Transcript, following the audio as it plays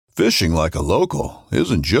Fishing like a local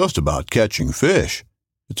isn't just about catching fish.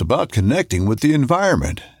 It's about connecting with the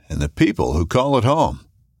environment and the people who call it home.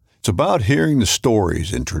 It's about hearing the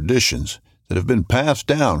stories and traditions that have been passed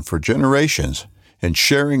down for generations and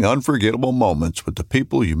sharing unforgettable moments with the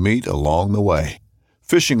people you meet along the way.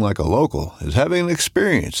 Fishing like a local is having an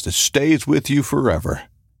experience that stays with you forever.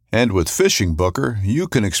 And with Fishing Booker, you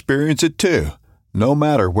can experience it too, no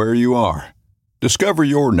matter where you are. Discover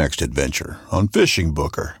your next adventure on Fishing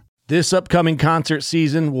Booker. This upcoming concert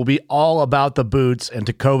season will be all about the boots, and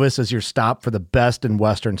Tecovas is your stop for the best in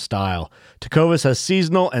Western style. Tecovas has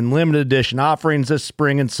seasonal and limited edition offerings this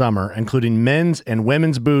spring and summer, including men's and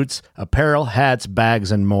women's boots, apparel, hats,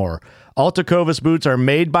 bags, and more. All Tecovas boots are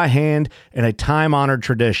made by hand in a time-honored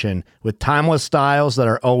tradition with timeless styles that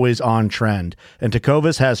are always on trend. And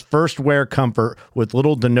Tecovas has first wear comfort with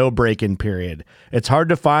little to no break-in period. It's hard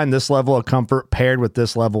to find this level of comfort paired with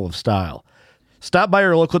this level of style. Stop by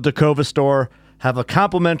your local Tecovas store, have a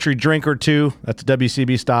complimentary drink or two, that's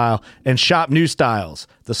WCB style, and shop new styles.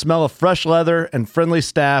 The smell of fresh leather and friendly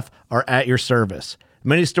staff are at your service.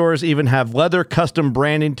 Many stores even have leather custom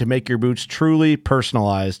branding to make your boots truly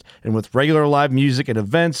personalized. And with regular live music and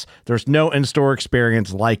events, there's no in-store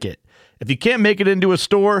experience like it. If you can't make it into a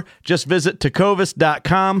store, just visit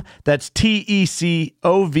tecovas.com. That's TECOVAS.com.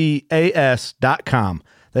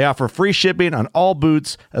 They offer free shipping on all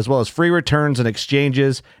boots, as well as free returns and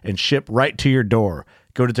exchanges, and ship right to your door.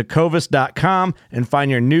 Go to tecovas.com and find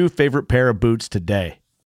your new favorite pair of boots today.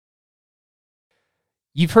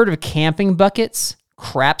 You've heard of camping buckets,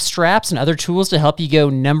 crap straps, and other tools to help you go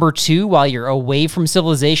number 2 while you're away from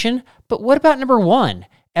civilization? But what about number 1?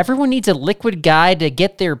 Everyone needs a liquid guide to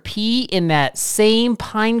get their pee in that same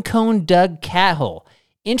pine cone dug cat hole.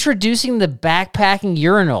 Introducing the backpacking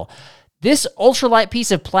urinal. This ultralight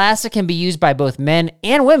piece of plastic can be used by both men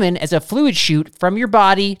and women as a fluid chute from your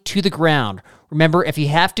body to the ground. Remember, if you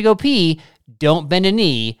have to go pee, don't bend a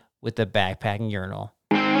knee with the backpacking urinal.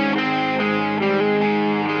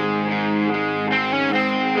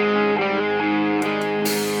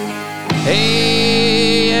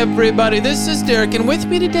 Hey everybody, this is Derek, and with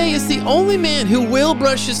me today is the only man who will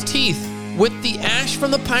brush his teeth with the ash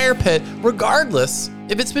from the fire pit, regardless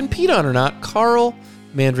if it's been peed on or not, Carl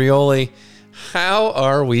Mandrioli. How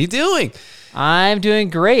are we doing? I'm doing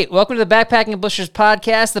great. Welcome to the Backpacking Blisters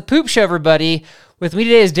podcast, the poop show, everybody. With me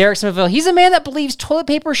today is Derek Somerville. He's a man that believes toilet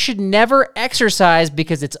paper should never exercise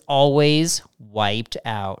because it's always wiped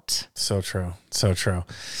out. So true. So true.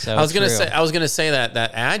 So I was gonna say that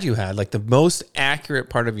ad you had, like the most accurate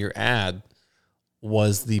part of your ad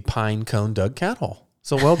was the pine cone dug cat hole.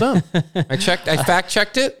 So well done. I fact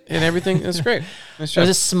checked it, and everything is great. Nice job. It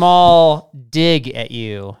was a small dig at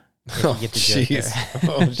you. Oh, jeez.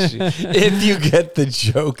 If you get the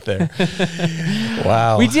joke there.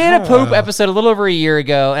 Wow. We did a poop episode a little over a year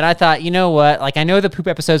ago, and I thought, you know what? Like, I know the poop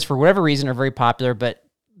episodes, for whatever reason, are very popular, but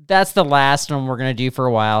that's the last one we're going to do for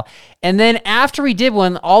a while. And then after we did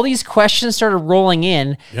one, all these questions started rolling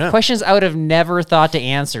in. Yeah. Questions I would have never thought to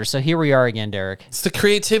answer. So here we are again, Derek. It's the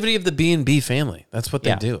creativity of the B&B family. That's what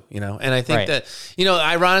they do, you know? And I think that, you know,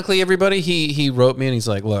 ironically, everybody, he wrote me and he's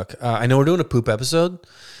like, look, I know we're doing a poop episode.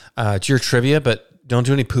 It's your trivia, but don't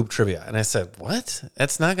do any poop trivia. And I said, what?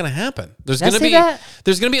 That's not going to happen. There's going to be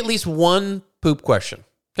at least one poop question.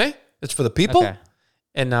 Okay? It's for the people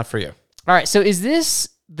and not for you. All right. So is this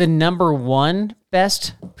the number 1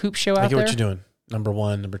 best poop show out there? I get what you're doing. Number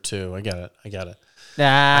 1, number 2. I got it. I got it.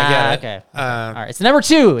 Okay. All right. It's number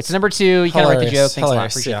 2. You kind of write the joke. Thanks a lot.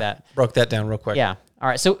 Appreciate that. Broke that down real quick. Yeah. All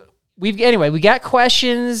right. So we got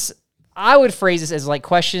questions. I would phrase this as like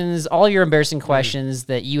questions, all your embarrassing questions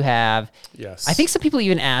that you have. Yes. I think some people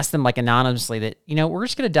even ask them like anonymously that, you know, we're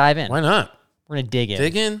just going to dive in. Why not? We're going to dig in.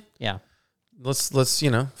 Dig in? Yeah. Let's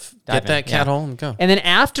get that cat hole and go. And then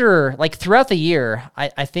after, like throughout the year,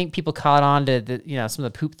 I think people caught on to the, you know, some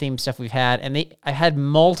of the poop themed stuff we've had. And I had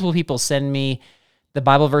multiple people send me the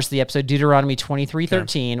Bible verse of the episode, Deuteronomy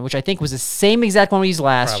 23:13, which I think was the same exact one we used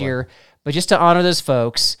last year. But just to honor those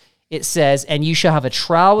folks, it says, and you shall have a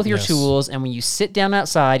trowel with your tools, and when you sit down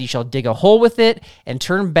outside, you shall dig a hole with it and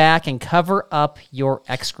turn back and cover up your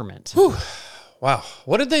excrement. Whew. Wow.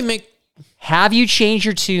 What did they make? Have you changed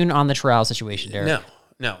your tune on the trowel situation, Derek?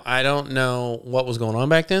 No. I don't know what was going on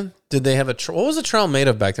back then. Did they have what was the trowel made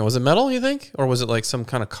of back then? Was it metal, you think? Or was it like some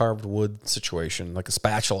kind of carved wood situation, like a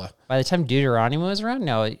spatula? By the time Deuteronomy was around,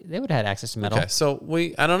 no, they would have had access to metal. Okay, so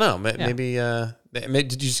I don't know. Maybe,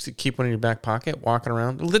 did you just keep one in your back pocket, walking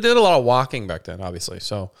around? They did a lot of walking back then, obviously,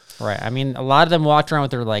 so. Right. I mean, a lot of them walked around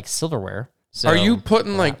with their, like, silverware. So, are you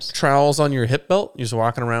putting perhaps. like trowels on your hip belt? You're just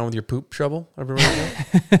walking around with your poop shovel everywhere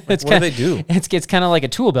you go? Like, what do they do? It's kind of like a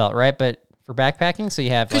tool belt, right? But for backpacking, so you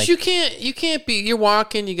have Because like, you can't be. You're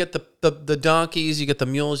walking. You get the donkeys. You get the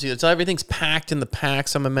mules. So everything's packed in the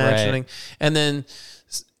packs. I'm imagining, and then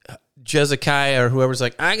Jezekiah or whoever's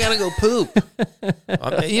like, I gotta go poop.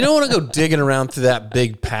 You don't want to go digging around through that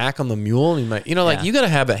big pack on the mule. You might, like you got to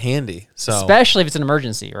have it handy. So especially if it's an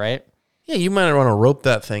emergency, right? yeah, you might want to rope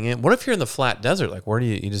that thing in. What if you're in the flat desert? Like, where do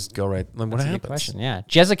you just go right? Like, what That's a happens? good question. Yeah,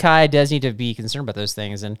 Jezekiah does need to be concerned about those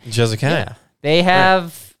things, and Jezekiah. yeah, they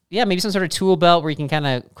have maybe some sort of tool belt where you can kind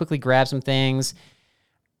of quickly grab some things.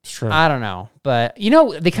 Sure. I don't know, but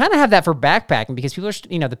they kind of have that for backpacking because people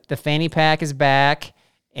are the fanny pack is back.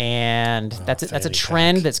 And that's a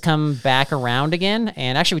trend that's come back around again.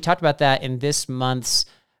 And actually, we talked about that in this month's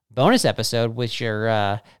bonus episode, which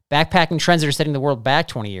are backpacking trends that are setting the world back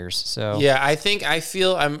 20 years. So yeah,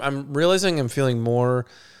 I'm realizing I'm feeling more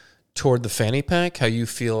toward the fanny pack. How you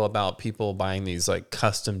feel about people buying these like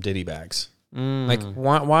custom ditty bags? Like,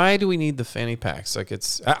 why do we need the fanny packs? Like,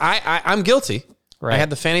 I'm guilty. Right. I had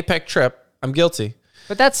the fanny pack trip. I'm guilty.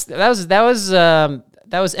 But that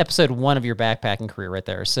was episode 1 of your backpacking career right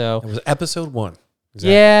there. So It was episode 1.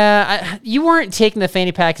 Exactly. yeah, you weren't taking the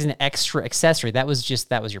fanny pack as an extra accessory. That was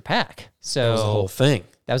your pack. So That was the whole thing.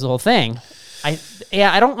 That was the whole thing. I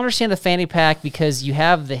don't understand the fanny pack because you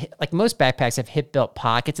have most backpacks have hip belt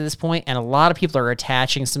pockets at this point, and a lot of people are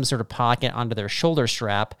attaching some sort of pocket onto their shoulder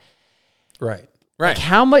strap. Right. Like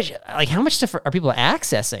how much stuff are people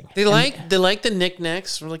accessing? They like the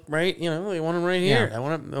knickknacks, like right. They want them right here. Yeah. I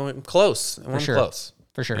want them close. I want them close.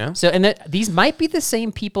 For sure. Yeah. So, and these might be the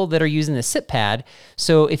same people that are using the sit pad.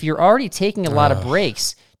 So if you're already taking a lot of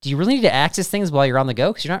breaks, do you really need to access things while you're on the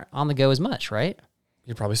go? Because you're not on the go as much, right?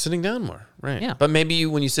 You're probably sitting down more, right? Yeah. But maybe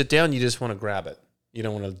when you sit down, you just want to grab it. You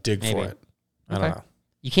don't want to dig for it. I don't know.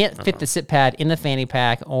 You can't fit the sit pad in the fanny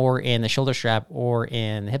pack or in the shoulder strap or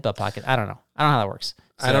in the hip belt pocket. I don't know. I don't know how that works.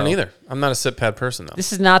 I don't either. I'm not a sit pad person though.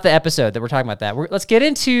 This is not the episode that we're talking about that. Let's get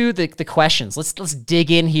into the questions. Let's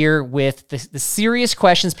dig in here with the serious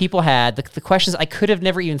questions people had, the questions I could have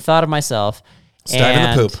never even thought of myself. Let's dive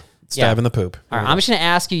in the poop. Let's dive in the poop. All right, I'm just going to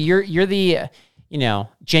ask you. You're the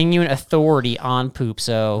genuine authority on poop.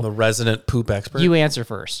 So the resident poop expert. You answer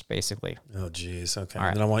first, basically. Oh, geez. Okay. All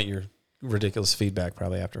right. Then I want your ridiculous feedback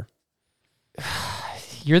probably after.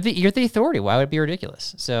 You're the authority. Why would it be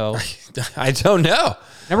ridiculous? So I don't know.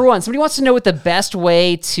 Number 1, somebody wants to know what the best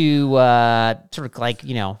way to sort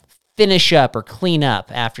of finish up or clean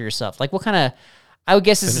up after yourself. Like what kind of? I would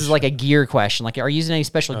guess this is like a gear question. Like, are you using any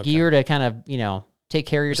special gear to kind of take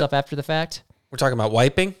care of yourself after the fact? We're talking about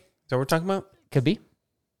wiping. Is that what we're talking about? Could be.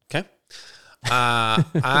 Okay.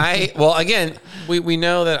 Again, we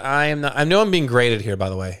know that I know I'm being graded here, by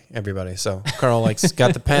the way, everybody. So Carl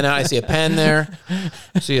got the pen out. I see a pen there.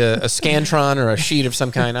 I see a Scantron or a sheet of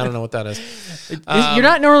some kind. I don't know what that is. You're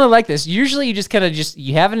not normally like this. Usually you just kind of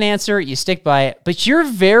you have an answer, you stick by it, but you're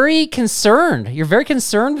very concerned. You're very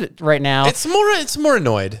concerned right now. It's more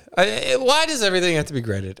annoyed. Why does everything have to be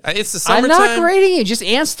graded? It's the summertime. I'm not grading you. Just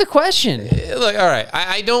answer the question. Look, all right.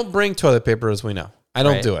 I don't bring toilet paper, as we know. I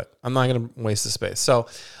don't do it. I'm not going to waste the space. So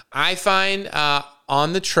I find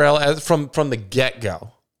on the trail, from the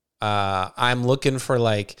get-go, I'm looking for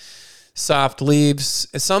soft leaves.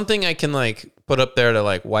 It's something I can put up there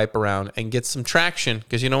to wipe around and get some traction,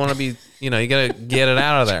 because you don't want to be, you got to get it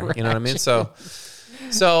out of there. You know what I mean? So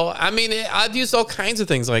I mean, I've used all kinds of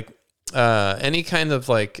things, any kind of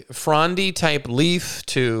frondy type leaf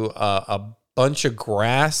to a bunch of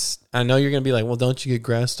grass. I know you're gonna be like, well, don't you get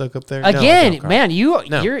grass stuck up there? Again, no, man,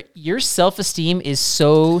 your self-esteem is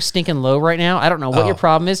so stinking low right now. I don't know what your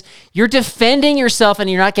problem is. You're defending yourself and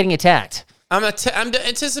you're not getting attacked. I'm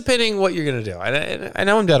anticipating what you're gonna do. I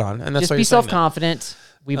know I'm dead on, and that's just why be self-confident.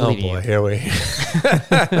 We believe you. Oh boy, here we.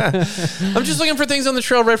 I'm just looking for things on the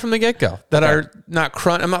trail right from the get-go that are not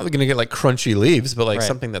crunch. I'm not gonna get crunchy leaves, but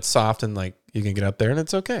something that's soft and you can get up there and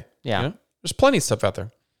it's okay. Yeah, there's plenty of stuff out there.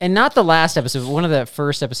 And not the last episode, but one of the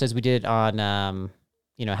first episodes we did on,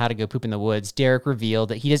 how to go poop in the woods. Derek revealed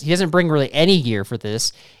that he doesn't bring really any gear for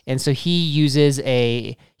this, and so he's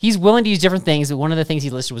willing to use different things. But one of the things he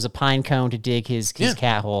listed was a pine cone to dig his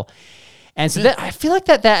cat hole. And so I feel like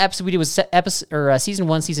that episode we did was season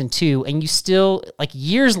 1, season 2, and you still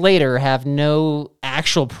years later have no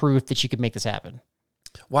actual proof that you could make this happen.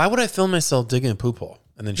 Why would I film myself digging a poop hole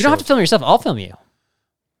and then? You don't have to film yourself. I'll film you.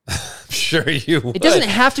 Sure you would. It doesn't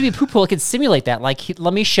have to be a poop hole. It could simulate that.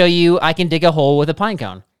 Let me show you. I can dig a hole with a pine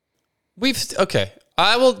cone. Okay.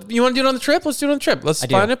 I will. You want to do it on the trip? Let's do it on the trip. Let's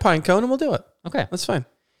find a pine cone and we'll do it. Okay. That's fine.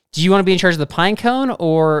 Do you want to be in charge of the pine cone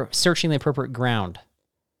or searching the appropriate ground?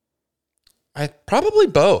 I probably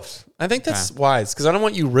both. I think that's wise because I don't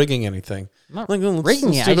want you rigging anything. I'm not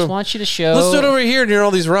rigging it. I just want you to show. Let's do it over here near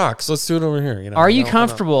all these rocks. Let's do it over here. Are you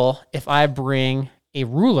comfortable if I bring a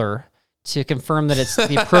ruler to confirm that it's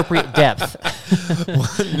the appropriate depth?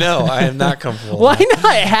 No, I am not comfortable. Why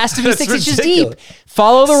not? It has to be 6 inches deep.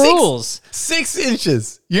 Follow the rules. 6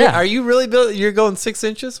 inches. Are you really you're going 6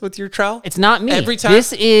 inches with your trowel? It's not me. Every time.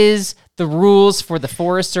 This is the rules for the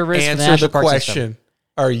Forest Service. Answer the question.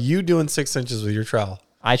 Are you doing 6 inches with your trowel?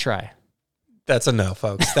 I try. That's a no,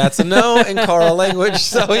 folks. That's a no in Carl language.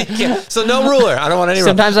 So no ruler. I don't want any.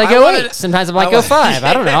 Sometimes I go 8. Sometimes I might go 5.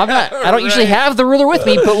 I don't know. I don't usually have the ruler with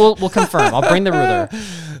me, but we'll confirm. I'll bring the ruler.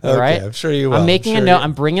 All right. I'm sure you will. I'm making a note.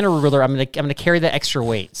 I'm bringing a ruler. I'm gonna carry that extra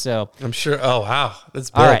weight. So I'm sure. Oh wow, that's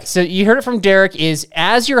big. All right. So you heard it from Derek. Is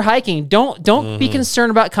as you're hiking, don't be concerned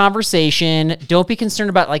about conversation. Don't be concerned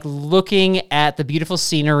about like looking at the beautiful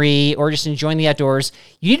scenery or just enjoying the outdoors.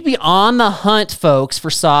 You need to be on the hunt, folks, for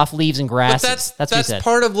soft leaves and grasses. But that's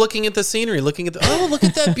part of looking at the scenery. Looking at look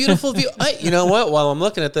at that beautiful view. You know what? While I'm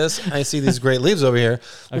looking at this, I see these great leaves over here.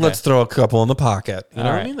 Okay. Let's throw a couple in the pocket. You know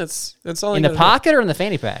what I mean? That's all. In the pocket or in the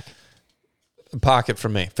fanny pack? Pocket for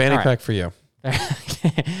me. Fanny pack for you.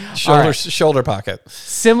 Shoulder shoulder pocket.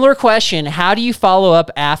 Similar question. How do you follow up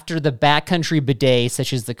after the backcountry bidet,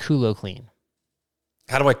 such as the Kulo Clean?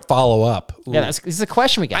 How do I follow up? Ooh. Yeah, this is a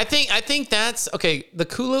question we got. I think that's okay. The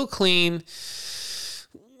Kulo Clean.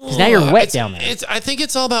 Because now you're wet down there. I think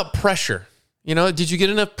it's all about pressure. You know, did you get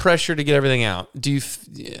enough pressure to get everything out?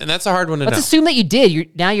 And that's a hard one to know. Let's assume that you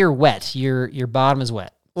did. Now you're wet. Your bottom is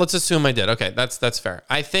wet. Let's assume I did. Okay, that's fair.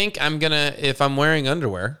 I think I'm gonna, if I'm wearing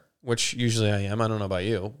underwear, which usually I am. I don't know about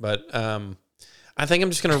you, but I think I'm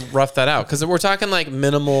just gonna rough that out because we're talking like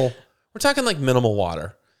minimal. We're talking like minimal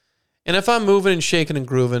water, and if I'm moving and shaking and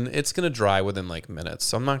grooving, it's gonna dry within like minutes.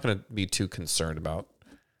 So I'm not gonna be too concerned about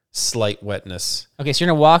slight wetness. Okay, so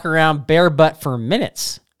you're gonna walk around bare butt for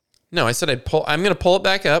minutes. No, I said I'm gonna pull it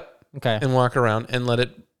back up. Okay, and walk around and let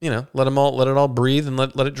it all breathe and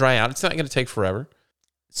let it dry out. It's not gonna take forever.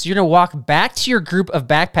 So you're going to walk back to your group of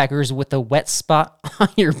backpackers with a wet spot on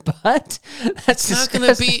your butt? That's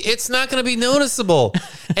it's not going to be noticeable.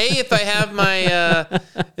 If I have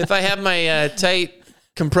my tight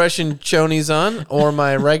compression chonies on or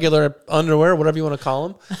my regular underwear, whatever you want to call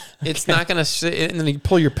them, it's not going to and then you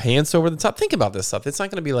pull your pants over the top. Think about this stuff. It's not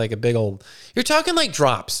going to be like a big old. You're talking like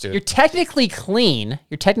drops, dude. You're technically clean,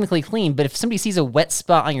 but if somebody sees a wet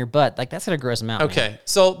spot on your butt, like that's going to gross them out. Okay. Man.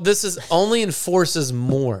 So this is only enforces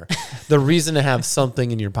more the reason to have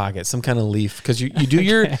something in your pocket, some kind of leaf, because you do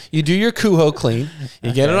your Kuho clean,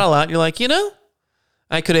 you get it all out. You're like,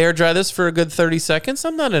 I could air dry this for a good 30 seconds.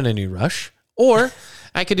 I'm not in any rush. Or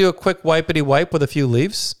I could do a quick wipety wipe with a few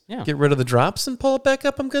leaves, get rid of the drops, and pull it back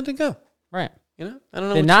up. I'm good to go. Right. I don't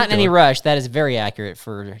know. Not in any rush. That is very accurate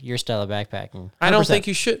for your style of backpacking. 100%. I don't think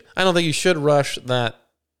you should rush that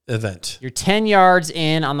event. You're 10 yards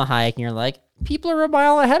in on the hike, and you're like, people are a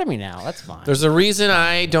mile ahead of me now. That's fine. There's a reason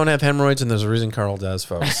I don't have hemorrhoids, and there's a reason Carl does,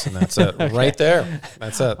 folks. And that's it. Okay. Right there.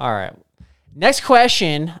 That's it. All right. Next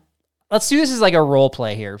question. Let's do this as like a role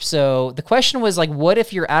play here. So the question was like, what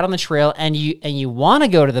if you're out on the trail and you want to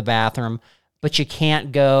go to the bathroom, but you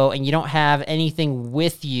can't go and you don't have anything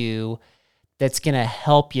with you that's going to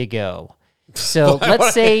help you go? So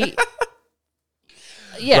let's say,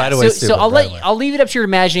 yeah. Right so I'll leave it up to your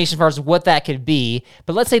imagination as far as what that could be.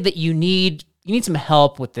 But let's say that you need some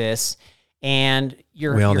help with this, and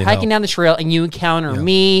you're hiking down the trail and you encounter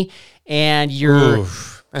me, and you're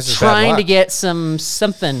trying to get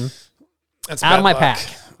something out of my pack.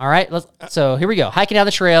 All right. So here we go. Hiking down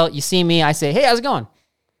the trail. You see me. I say, hey, how's it going?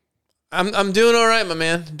 I'm doing all right, my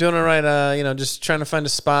man. Doing all right. Just trying to find a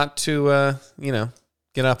spot to,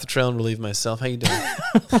 get off the trail and relieve myself. How you doing?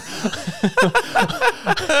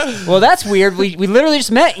 Well, that's weird. We literally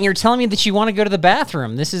just met, and you're telling me that you want to go to the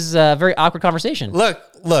bathroom. This is a very awkward conversation. Look.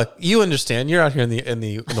 You understand. You're out here in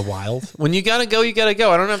the wild. When you gotta go, you gotta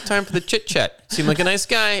go. I don't have time for the chit chat. Seem like a nice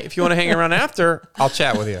guy. If you want to hang around after, I'll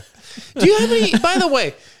chat with you. Do you have any? By the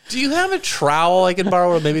way, do you have a trowel I can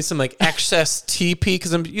borrow, or maybe some like excess TP?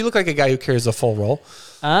 Because you look like a guy who carries a full roll.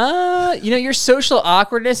 Your social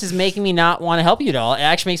awkwardness is making me not want to help you at all. It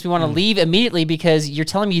actually makes me want to leave immediately because you're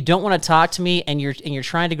telling me you don't want to talk to me, and you're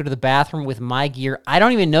trying to go to the bathroom with my gear. I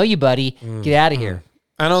don't even know you, buddy. Get out of here.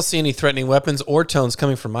 I don't see any threatening weapons or tones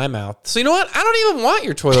coming from my mouth. So you know what? I don't even want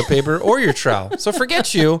your toilet paper or your trowel. So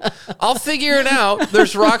forget you. I'll figure it out.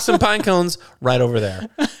 There's rocks and pine cones right over there.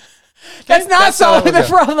 That's not That's how solving that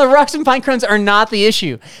the would problem. The rocks and pine cones are not the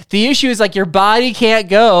issue. The issue is like your body can't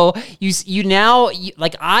go. You now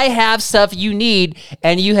like I have stuff you need,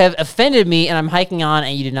 and you have offended me, and I'm hiking on,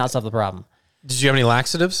 and you did not solve the problem. Did you have any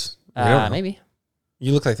laxatives? We don't know. Maybe.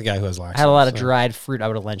 You look like the guy who has laxatives. I had a lot of dried fruit I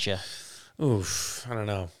would have lent you. Oof, I don't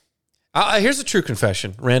know. Here's a true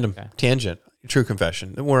confession. Random tangent. True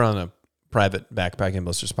confession. We're on a private Backpacking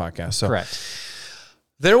Blisters podcast. So Correct.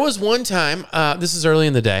 There was one time, this is early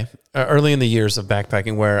in the day, early in the years of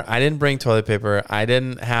backpacking, where I didn't bring toilet paper. I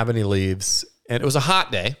didn't have any leaves. And it was a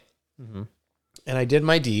hot day. Mm-hmm. And I did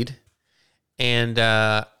my deed. And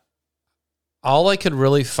all I could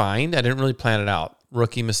really find, I didn't really plan it out.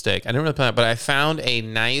 Rookie mistake. I didn't really plan it, but I found a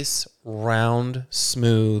nice, round,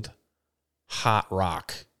 smooth, hot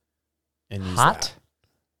rock. And used that.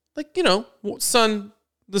 Like, the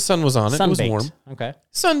sun was on it. It was warm. Okay.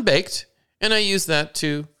 Sun baked. And I used that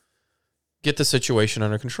to get the situation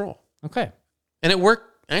under control. Okay. And it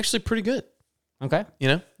worked actually pretty good. Okay.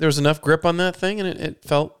 There was enough grip on that thing, and it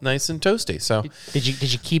felt nice and toasty. So did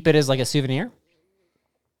you keep it as like a souvenir?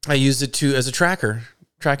 I used it as a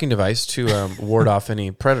tracking device to ward off any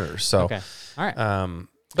predators. So okay. All right.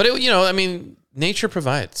 But nature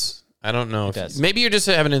provides. I don't know if maybe you're just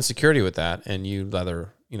having insecurity with that, and you'd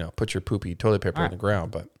rather put your poopy toilet paper in the ground,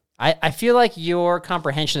 but. I feel like your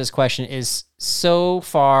comprehension of this question is so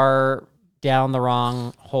far down the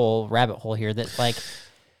wrong rabbit hole here that like,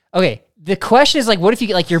 okay, the question is like, what if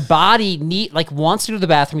you like your body wants to go to the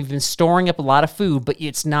bathroom? You've been storing up a lot of food, but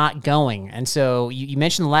it's not going. And so you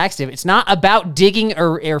mentioned the laxative. It's not about digging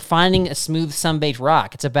or finding a smooth sun-baked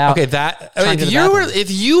rock. It's about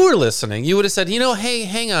if you were listening, you would have said, hey,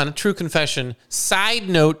 hang on, true confession, side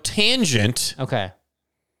note, tangent. Okay.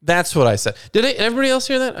 That's what I said. Did everybody else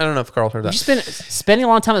hear that? I don't know if Carl heard that. You've been spending a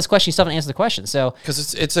long time on this question. You still haven't answered the question. So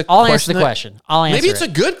because it's a I'll answer the question. I'll answer maybe it's a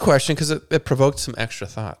good question because it provoked some extra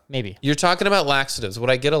thought. Maybe. You're talking about laxatives. Would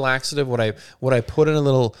I get a laxative? Would I put in a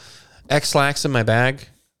little X-Lax in my bag?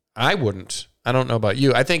 I wouldn't. I don't know about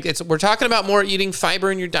you. I think we're talking about more eating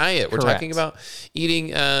fiber in your diet. We're talking about eating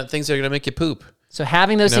things that are going to make you poop. So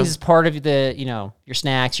having those things as part of the, your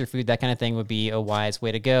snacks, your food, that kind of thing would be a wise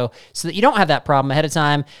way to go so that you don't have that problem ahead of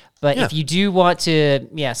time. But if you do want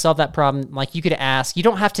to, solve that problem, like you could ask, you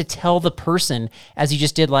don't have to tell the person as you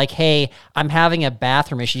just did, like, hey, I'm having a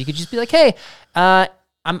bathroom issue. You could just be like, hey,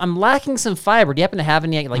 I'm lacking some fiber. Do you happen to have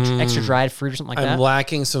any extra dried fruit or something like that? I'm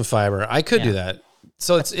lacking some fiber. I could do that.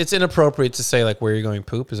 So it's inappropriate to say like where you're going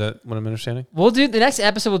poop. Is that what I'm understanding? We'll do the next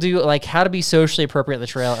episode. We'll do like how to be socially appropriate on the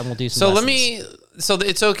trail, and we'll do some. So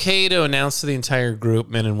it's okay to announce to the entire group,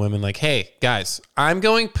 men and women, like, hey guys, I'm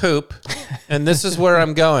going poop, and this is where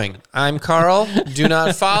I'm going. I'm Carl. Do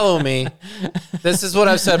not follow me. This is what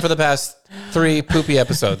I've said for the past 3 poopy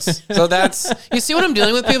episodes. So you see what I'm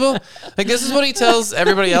dealing with, people? Like this is what he tells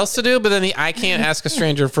everybody else to do, but then I can't ask a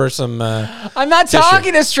stranger for some. I'm not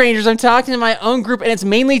talking to strangers. I'm talking to my own group, and it's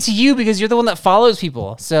mainly to you because you're the one that follows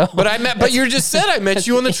people. So, but you just said I met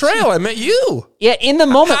you on the trail. I met you. Yeah, in the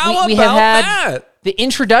moment we have had that? The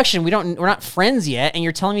introduction. We're not friends yet, and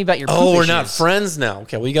you're telling me about your. Oh, we're issues. not friends now.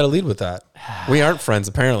 Okay, well you got to lead with that. We aren't friends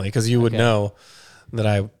apparently because you would know that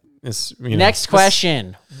I. Next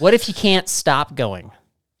question. What if you can't stop going?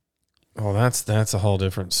 Well, that's a whole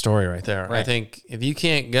different story right there. Right. I think if you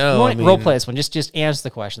can't go, role play this one. Just answer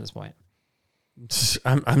the question at this point.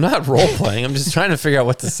 I'm not role playing. I'm just trying to figure out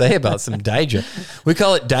what to say about some daija. We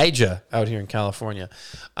call it daija out here in California.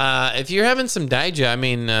 If you're having some daija, I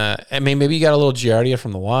mean, maybe you got a little giardia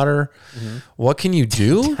from the water. Mm-hmm. What can you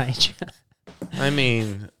do? I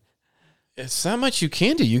mean, it's not much you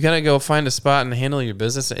can do. You got to go find a spot and handle your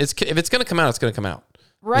business. If it's going to come out, it's going to come out.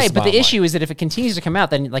 Right, but the issue is that if it continues to come out,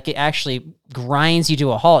 then like it actually grinds you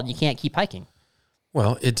to a halt, and you can't keep hiking.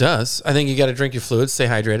 Well, it does. I think you got to drink your fluids, stay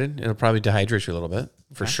hydrated. It'll probably dehydrate you a little bit,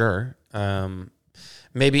 for sure.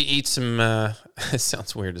 Maybe eat some, it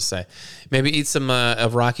sounds weird to say, maybe eat some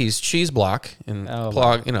of Rocky's cheese block and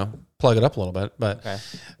plug it up a little bit. But,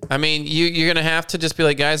 I mean, you're going to have to just be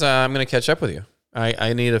like, guys, I'm going to catch up with you.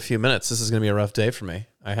 I need a few minutes. This is going to be a rough day for me.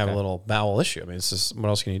 I have a little bowel issue. I mean, what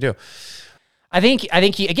else can you do? I think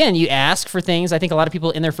you ask for things. I think a lot of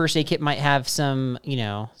people in their first aid kit might have some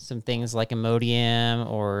things like Imodium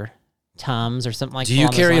or Tums or something like that. Do you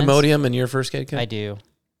carry Imodium in your first aid kit? I do.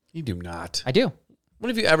 You do not. I do. When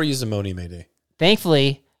have you ever used Imodium, AD?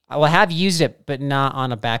 Thankfully, I have used it, but not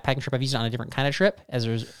on a backpacking trip. I've used it on a different kind of trip as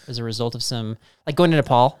a result of some, like going to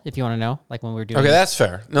Nepal, if you want to know, like when we were doing. Okay, that's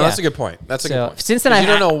fair. No, that's a good point. That's a good point. Since then, I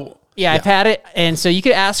don't know. Yeah, I've had it. And so you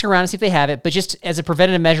could ask around and see if they have it. But just as a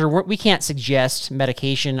preventative measure, we can't suggest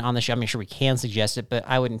medication on the show. I mean, sure, we can suggest it, but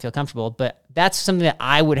I wouldn't feel comfortable. But that's something that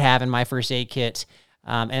I would have in my first aid kit.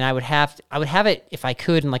 And I would have it if I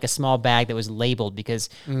could in like a small bag that was labeled, because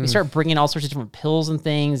we start bringing all sorts of different pills and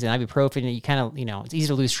things and ibuprofen, and you kind of, it's easy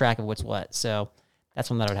to lose track of what's what. So that's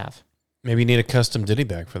one that I would have. Maybe you need a custom ditty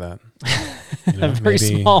bag for that. A very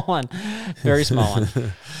small one. Very small one.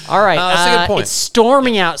 All right. That's a good point. It's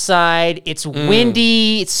storming outside. It's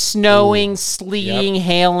windy. It's snowing, sleeting,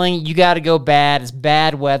 hailing. You got to go bad. It's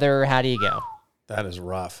bad weather. How do you go? That is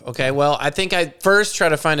rough. Okay, well, I think I'd first try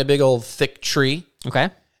to find a big old thick tree.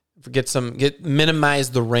 Okay.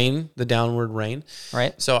 Minimize the rain, the downward rain.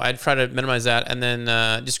 Right. So I'd try to minimize that, and then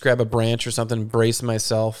just grab a branch or something, brace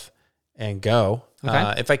myself, and go.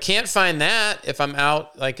 Okay. If I can't find that, if I'm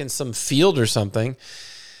out like in some field or something,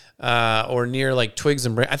 or near like twigs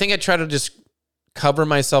and I think I'd try to just cover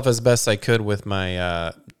myself as best I could with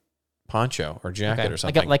my poncho or jacket or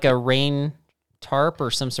something. Like a rain tarp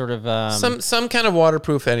or some sort of some kind of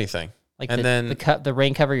waterproof anything. Like and then the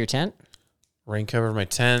rain cover your tent. Rain cover my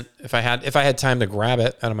tent. If I had time to grab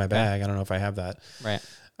it out of my bag, I don't know if I have that. Right.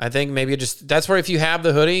 I think maybe that's where if you have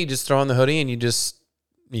the hoodie, you just throw on the hoodie and you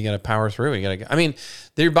got to power through. I mean,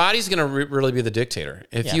 your body's going to really be the dictator.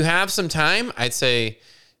 If you have some time, I'd say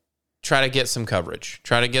try to get some coverage.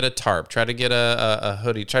 Try to get a tarp. Try to get a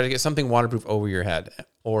hoodie. Try to get something waterproof over your head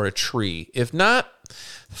or a tree. If not,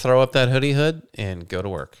 throw up that hoodie hood and go to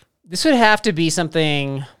work. This would have to be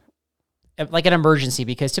something like an emergency,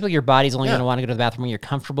 because typically your body's only going to want to go to the bathroom when you're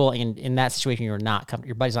comfortable, and in that situation you're not comfortable.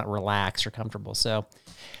 Your body's not relaxed or comfortable. So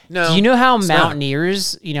no, do you know how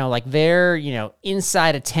mountaineers, like they're,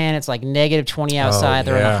 inside a tent, it's like -20 outside,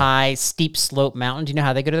 they're on a high steep slope mountain. Do you know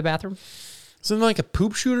how they go to the bathroom? Something like a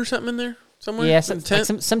poop chute or something in there somewhere? Yeah,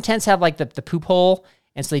 some tents have like the poop hole,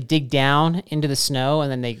 and so they dig down into the snow and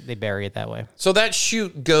then they bury it that way. So that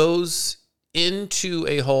chute goes into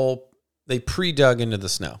a hole they pre-dug into the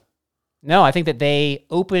snow. No, I think that they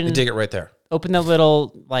dig it right there. Open the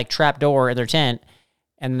little like trap door in their tent,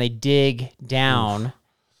 and they dig down. Oof.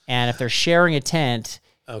 And if they're sharing a tent,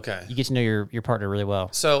 okay, you get to know your partner really well.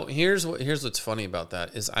 So here's what's funny about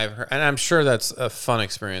that is I've heard, and I'm sure that's a fun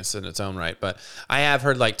experience in its own right, but I have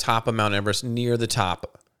heard like top of Mount Everest, near the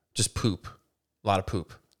top, just poop, a lot of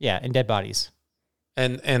poop. Yeah, and dead bodies.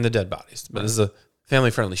 And the dead bodies. But this is a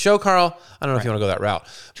family-friendly show, Carl. I don't know if you want to go that route.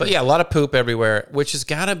 But yeah, a lot of poop everywhere, which has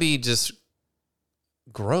got to be just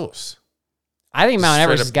gross. I think Mount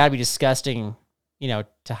Everest has got to be disgusting,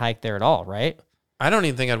 to hike there at all, right? I don't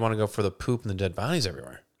even think I'd want to go for the poop and the dead bodies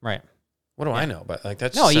everywhere. Right. What do I know? But like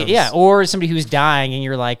that's or somebody who's dying, and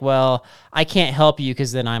you're like, well, I can't help you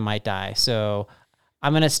because then I might die. So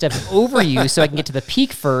I'm going to step over you so I can get to the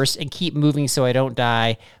peak first and keep moving so I don't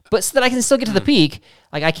die. But so that I can still get to the peak,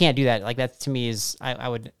 like I can't do that. Like that to me is, I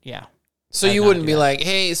would, yeah. So you wouldn't be like,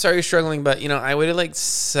 hey, sorry you're struggling, but I waited like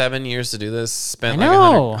 7 years to do this, spent like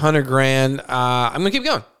 $100,000. I'm going to keep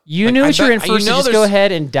going. You knew what you're in first, so just go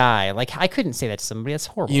ahead and die. Like, I couldn't say that to somebody. That's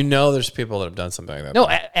horrible. There's people that have done something like that. No,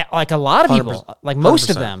 like a lot of people, like most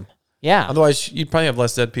of them. Yeah. Otherwise, you'd probably have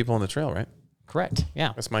less dead people on the trail, right? Correct.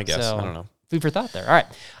 Yeah. That's my guess. So, I don't know. Food for thought there. All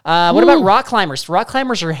right. What about rock climbers? Rock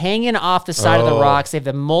climbers are hanging off the side of the rocks. They have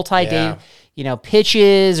the multi-day,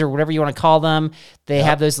 pitches or whatever you want to call them. They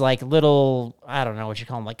have those like little, I don't know what you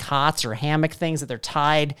call them, like cots or hammock things that they're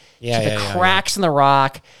tied to the cracks in the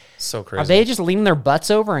rock. So crazy. Are they just leaning their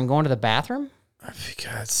butts over and going to the bathroom?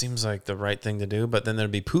 God, it seems like the right thing to do, but then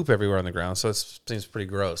there'd be poop everywhere on the ground, so it seems pretty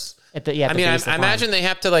gross. I imagine they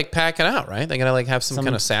have to like pack it out, right? They gotta like have some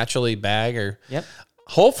kind of satchel-y bag or. Yep.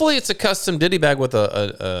 Hopefully, it's a custom ditty bag with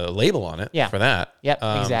a label on it. For that. Yep.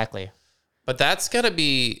 Exactly. But that's gotta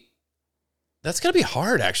be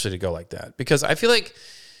hard actually to go like that, because I feel like,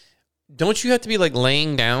 don't you have to be like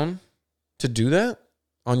laying down to do that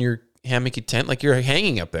on your hammocky tent? Like you're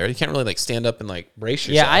hanging up there. You can't really like stand up and like brace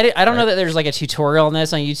yourself. Yeah, I don't know that there's like a tutorial on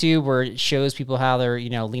this on YouTube where it shows people how they're,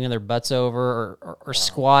 leaning their butts over or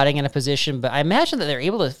squatting in a position. But I imagine that they're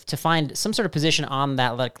able to find some sort of position on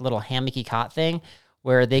that like little hammocky cot thing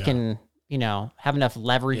where they can, have enough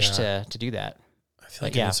leverage to do that. I feel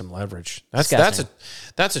like you need some leverage.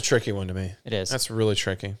 That's a tricky one to me. It is. That's really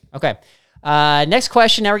tricky. Okay. Next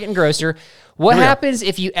question. Now we're getting grosser. What happens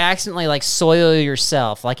if you accidentally like soil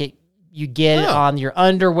yourself? Like you get it on your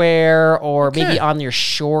underwear or maybe on your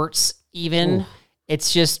shorts even. Ooh.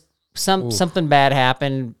 It's just something bad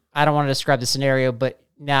happened. I don't want to describe the scenario, but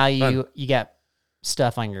now you got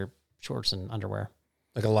stuff on your shorts and underwear.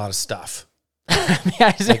 Like a lot of stuff.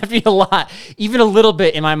 Yeah, it's have to be a lot. Even a little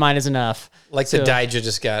bit in my mind is enough. Like the Dijah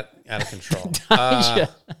just got out of control.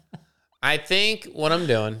 I think what I'm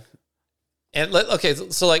doing,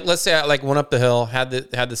 so like let's say I like went up the hill, had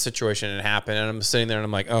the situation and it happened, and I'm sitting there and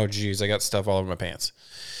I'm like, oh geez, I got stuff all over my pants.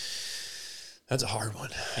 That's a hard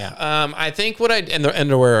one. Yeah. I think and the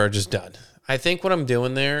underwear are just done. I think what I'm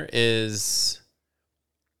doing there is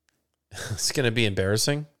it's going to be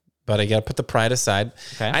embarrassing, but I got to put the pride aside.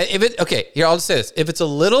 Okay. Here, I'll just say this. If it's a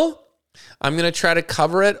little, I'm going to try to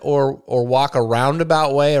cover it or walk a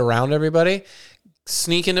roundabout way around everybody,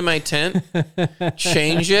 sneak into my tent,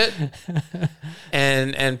 change it,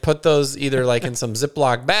 and put those either like in some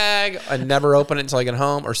Ziploc bag and never open it until I get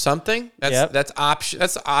home or something. That's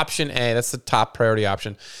option A. That's the top priority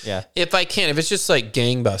option. Yeah. If it's just like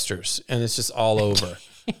gangbusters and it's just all over,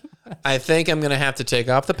 I think I'm going to have to take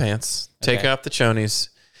off the pants, take off the chonies.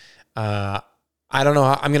 I don't know.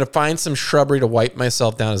 I'm going to find some shrubbery to wipe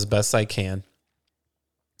myself down as best I can.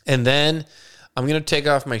 And then I'm going to take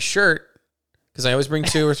off my shirt because I always bring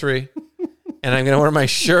 2 or 3. And I'm going to wear my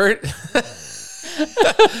shirt.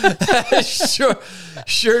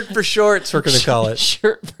 Shirt for shorts, we're going to call it.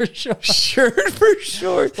 Shirt for shorts. Shirt for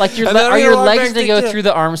shorts. Like are your legs going to go through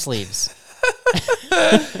the arm sleeves?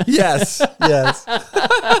 Yes.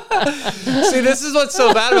 See, this is what's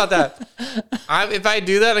so bad about that. If I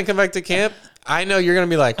do that and come back to camp, I know you're going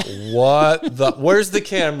to be like, where's the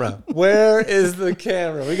camera? Where is the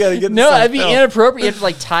camera? We got to get this on that'd be film. inappropriate. You have to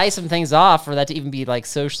like tie some things off for that to even be like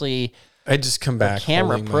socially I just come back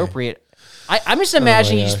camera appropriate. I'm just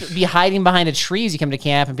imagining you just be hiding behind a tree as you come to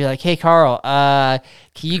camp and be like, hey, Carl, can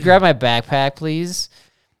you grab my backpack, please?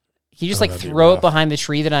 Can you just like throw it behind the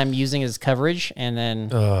tree that I'm using as coverage? And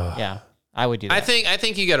then, I would do that. I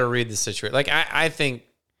think you got to read the situation. Like, I think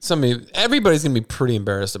everybody's going to be pretty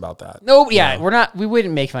embarrassed about that. No, yeah, we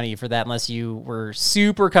wouldn't make fun of you for that unless you were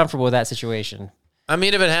super comfortable with that situation. I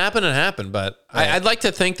mean, if it happened, it happened. But I'd like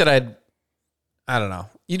to think that I don't know.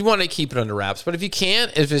 You'd want to keep it under wraps. But if you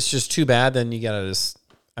can't, if it's just too bad, then you got to just,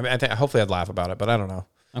 I think hopefully I'd laugh about it, but I don't know.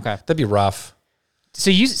 Okay. That'd be rough. So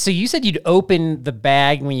you said you'd open the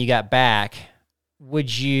bag when you got back.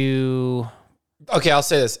 Would you? Okay, I'll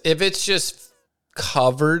say this: if it's just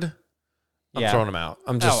covered, I'm throwing them out.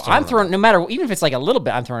 I'm throwing no matter even if it's like a little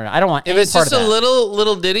bit. I'm throwing it out. I don't want. If any it's part just of a that.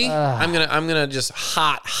 little ditty, I'm gonna just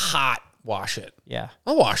hot wash it. Yeah,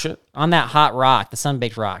 I'll wash it on that hot rock, the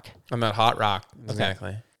sun-baked rock. On that hot rock,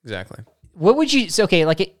 exactly. What would you? So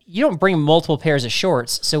you don't bring multiple pairs of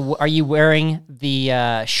shorts. So are you wearing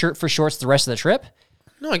the shirt for shorts the rest of the trip?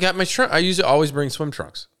 No, I got my trunk. I usually always bring swim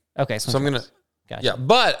trunks. Okay, so I'm gonna. Gotcha. Yeah,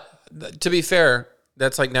 but to be fair,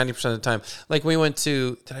 that's like 90% of the time. Like we went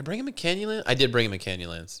to. Did I bring him a Canyonlands? I did bring him a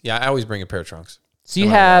Canyonlands. Yeah, I always bring a pair of trunks. So you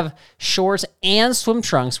have shorts and swim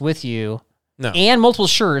trunks with you. No. And multiple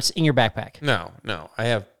shirts in your backpack. No. I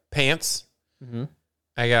have pants. Mm-hmm.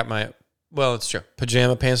 I got it's true.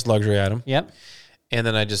 Pajama pants, luxury item. Yep. And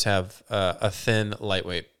then I just have a thin,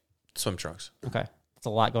 lightweight swim trunks. Okay. That's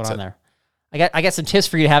a lot going on there. I got some tips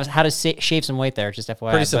for you to have how to shave some weight there, just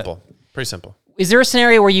FYI. Pretty simple. Is there a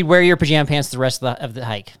scenario where you'd wear your pajama pants the rest of the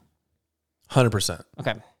hike? 100%.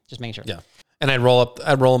 Okay. Just making sure. Yeah. And I'd roll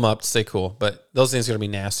them up to stay cool, but those things are going to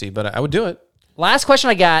be nasty, but I would do it. Last question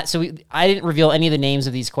I got. So I didn't reveal any of the names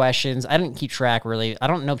of these questions. I didn't keep track really. I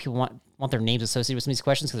don't know if people want their names associated with some of these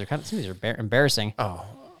questions because some of these are embarrassing.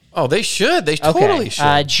 Oh, they should. They totally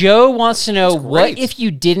should. Joe wants to know, what if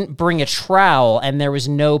you didn't bring a trowel and there was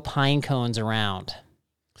no pine cones around?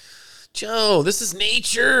 Joe, this is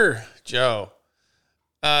nature. Joe.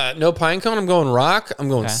 No pine cone. I'm going rock. I'm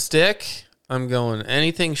going stick. I'm going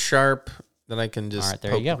anything sharp that I can just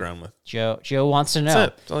poke the ground with. Joe wants to know.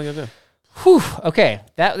 That's it. That's all I got to do. Whew, okay.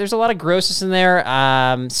 There's a lot of grossness in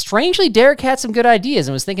there. Strangely, Derek had some good ideas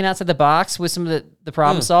and was thinking outside the box with some of the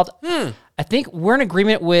problem solved. I think we're in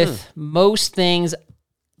agreement with most things,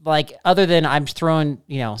 like other than I'm throwing,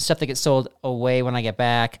 stuff that gets sold away when I get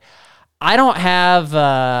back. I don't have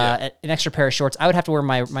an extra pair of shorts. I would have to wear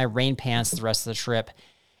my rain pants the rest of the trip.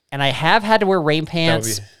 And I have had to wear rain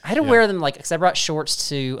pants. I had to wear them because I brought shorts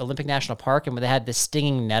to Olympic National Park and they had this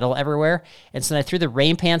stinging nettle everywhere. And so I threw the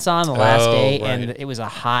rain pants on the last day and it was a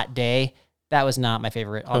hot day. That was not my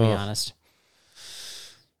favorite, I'll be honest.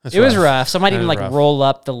 It was rough. So I might even roll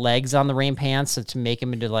up the legs on the rain pants to make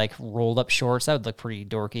them into rolled up shorts. That would look pretty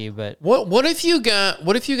dorky. But what if you got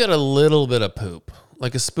a little bit of poop,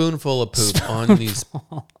 like a spoonful of poop on these,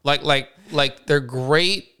 like they're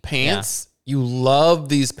great pants. Yeah. You love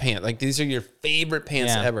these pants. Like these are your favorite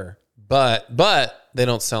pants ever. But they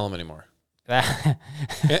don't sell them anymore.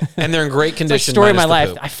 And they're in great condition. It's like story of my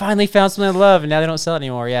life. I finally found something I love and now they don't sell it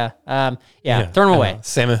anymore. Yeah. Throw them away.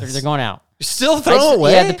 They're going out. You're still throwing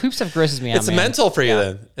away? Yeah, the poop stuff grosses me out. It's mental for you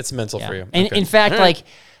then. It's mental for you. And in fact,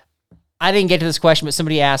 I didn't get to this question, but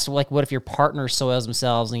somebody asked, like, what if your partner soils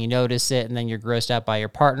themselves and you notice it and then you're grossed out by your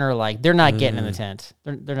partner? Like, they're not getting in the tent.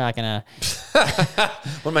 They're not going to.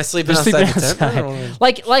 What am I sleeping outside the tent?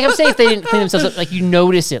 Like I'm saying, if they didn't clean themselves up, like you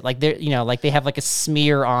notice it. Like they're, like they have like a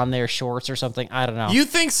smear on their shorts or something. I don't know. You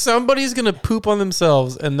think somebody's going to poop on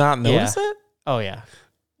themselves and not notice it? Oh, yeah.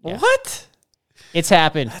 What? It's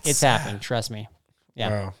happened. That's happened. Trust me.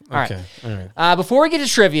 Yeah. Oh, okay. All right. Before we get to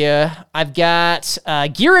trivia, I've got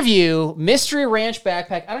gear review, Mystery Ranch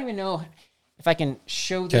backpack. I don't even know if I can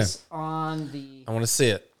show this on the. I want to see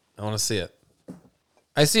it.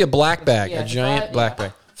 I see a black bag, a giant black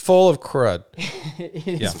bag, full of crud.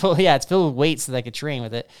 It's filled with weights so that I could train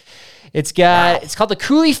with it. It's called the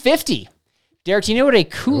Coolie 50. Derek, do you know what a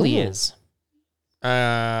coolie is?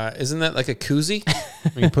 Isn't that like a koozie?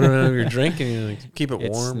 You put it under your drink and you keep it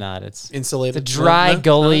warm. It's not. It's insulated. It's a dry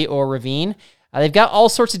gully or ravine. They've got all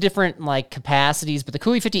sorts of different like capacities, but the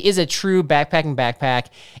Coolie 50 is a true backpacking backpack.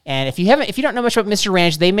 And if you don't know much about Mr.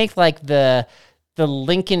 Ranch, they make like the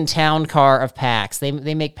Lincoln Town Car of packs. They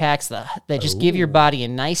make packs that just give your body a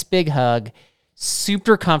nice big hug,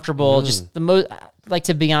 super comfortable. Just the most, like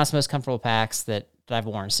to be honest, most comfortable packs that I've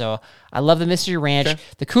worn. So I love the Mystery Ranch. Okay.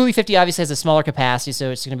 The Coolie 50 obviously has a smaller capacity, so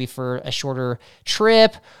it's going to be for a shorter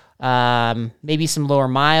trip, maybe some lower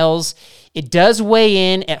miles. It does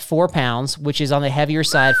weigh in at 4 pounds, which is on the heavier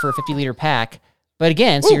side for a 50-liter pack. But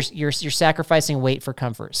again, so you're sacrificing weight for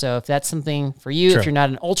comfort. So if that's something for you, if you're not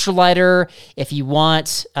an ultralighter, if you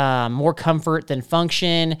want more comfort than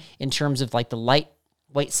function in terms of like the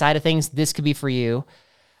lightweight side of things, this could be for you.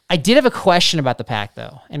 I did have a question about the pack,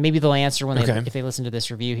 though, and maybe they'll answer if they listen to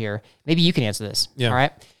this review here. Maybe you can answer this. Yeah. All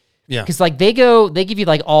right. Yeah. Because like they give you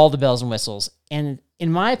like all the bells and whistles, and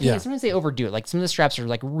in my opinion, sometimes they overdo it. Like some of the straps are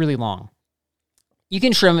like really long. You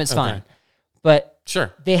can trim; it's fine, but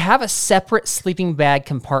they have a separate sleeping bag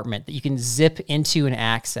compartment that you can zip into and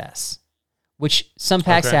access, which some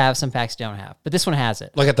packs have, some packs don't have, but this one has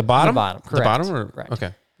it. Like at the bottom. Correct. The bottom, or correct.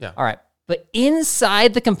 Okay. Yeah. All right, but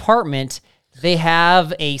inside the compartment, they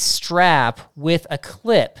have a strap with a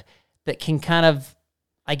clip that can kind of,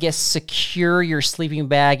 I guess, secure your sleeping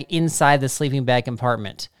bag inside the sleeping bag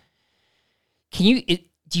compartment. Do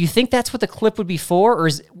you think that's what the clip would be for? Or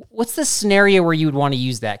what's the scenario where you would want to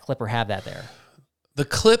use that clip or have that there? The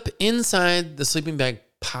clip inside the sleeping bag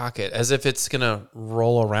pocket, as if it's going to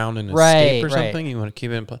roll around and escape or something. You want to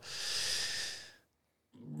keep it in place.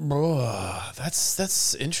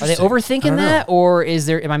 That's interesting. Are they overthinking that? Or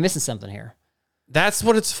am I missing something here? That's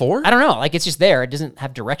what it's for? I don't know. Like, it's just there. It doesn't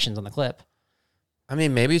have directions on the clip. I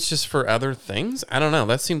mean, maybe it's just for other things. I don't know.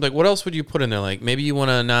 That seemed like, what else would you put in there? Like, maybe you want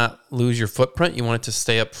to not lose your footprint. You want it to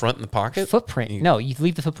stay up front in the pocket? Footprint? No, you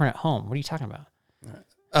leave the footprint at home. What are you talking about?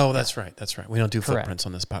 Oh, that's right. We don't do footprints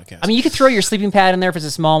on this podcast. I mean, you could throw your sleeping pad in there if it's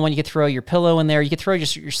a small one. You could throw your pillow in there. You could throw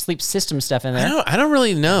just your sleep system stuff in there. I don't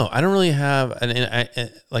really know. I don't really have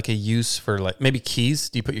like a use for like maybe keys.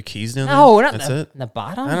 Do you put your keys down there? No, not in the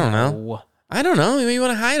bottom. I don't know. I don't know. Maybe you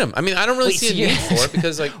want to hide them. I mean, I don't really see a need for it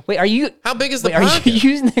because, like, how big is the pocket? Are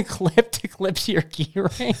you using the clip to clip to your key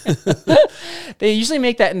ring? They usually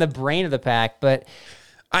make that in the brain of the pack, but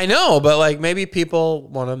I know. But like, maybe people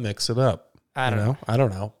want to mix it up. I don't know. I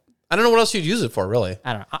don't know what else you'd use it for, really.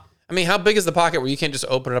 I don't know. I mean, how big is the pocket where you can't just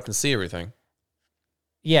open it up and see everything?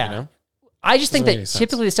 Yeah. You know? I just think that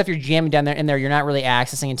typically the stuff you're jamming down there in there, you're not really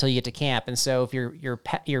accessing until you get to camp. And so if your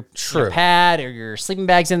pad or your sleeping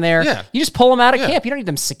bag's in there, you just pull them out of camp. You don't need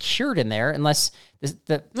them secured in there unless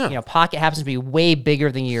the pocket happens to be way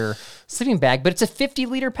bigger than your sleeping bag. But it's a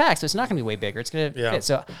 50-liter pack, so it's not going to be way bigger. It's going to fit.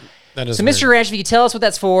 So Mr. Ranch, if you could tell us what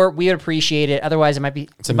that's for, we would appreciate it. Otherwise, you might be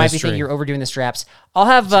thinking you're overdoing the straps. I'll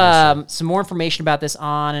have some more information about this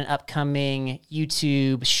on an upcoming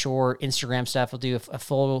YouTube short, Instagram stuff. We'll do a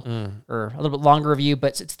full or a little bit longer review,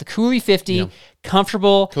 but it's the Coolie 50,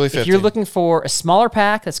 comfortable. Coolie 50. If you're looking for a smaller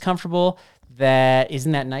pack that's comfortable, that is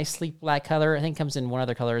in that nice sleek black color, I think comes in one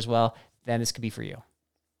other color as well, then this could be for you.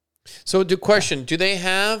 So, do they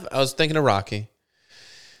have, I was thinking of Rocky.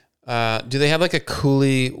 Do they have like a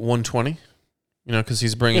Coolie 120? You know, because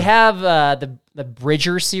he's bringing. They have the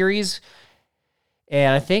Bridger series,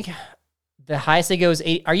 and I think the highest they go is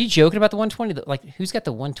 80. Are you joking about the 120? Like, who's got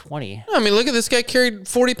the 120? I mean, look at this guy carried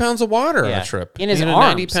 40 pounds of water on a trip in his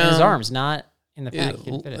arms, not in the pack.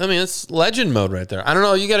 I mean, it's legend mode right there. I don't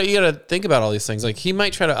know. You gotta think about all these things. Like, he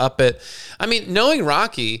might try to up it. I mean, knowing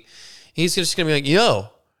Rocky, he's just gonna be like, "Yo,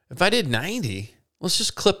 if I did 90." Let's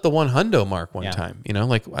just clip the 100 mark one time. You know,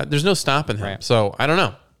 like there's no stopping him. Right. So I don't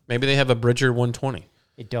know. Maybe they have a Bridger 120.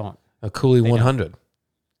 They don't. A Coolie 100.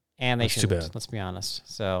 And they should. Let's be honest.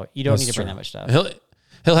 So you don't need to bring that much stuff.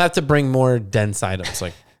 He'll have to bring more dense items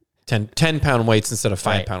like 10-pound weights instead of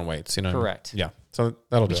 5-pound weights. You know, correct. Yeah, so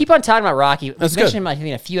that'll do. We keep on talking about Rocky. That's We've mentioned good. him, I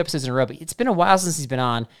think, a few episodes in a row, but it's been a while since he's been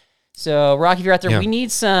on. So, Rocky, if you're out there, we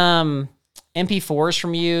need some MP4s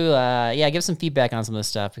from you. Give us some feedback on some of this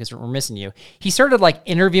stuff because we're missing you. He started like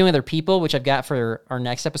interviewing other people, which I've got for our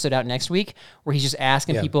next episode out next week, where he's just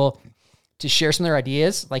asking people to share some of their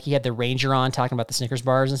ideas. Like he had the Ranger on talking about the Snickers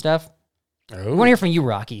bars and stuff. We want to hear from you,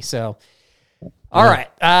 Rocky. So, all right.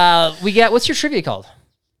 What's your trivia called?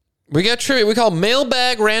 We got trivia. We call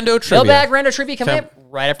Mailbag Rando Trivia. Mailbag Rando Trivia coming up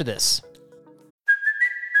right after this.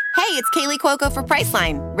 Hey, it's Kaylee Cuoco for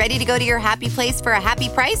Priceline. Ready to go to your happy place for a happy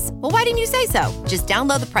price? Well, why didn't you say so? Just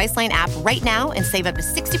download the Priceline app right now and save up to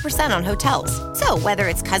 60% on hotels. So whether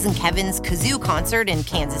it's Cousin Kevin's Kazoo Concert in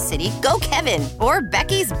Kansas City, go Kevin, or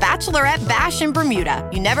Becky's Bachelorette Bash in Bermuda,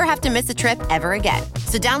 you never have to miss a trip ever again.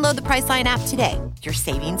 So download the Priceline app today. Your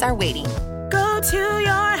savings are waiting. Go to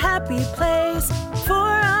your happy place for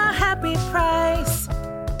a happy price.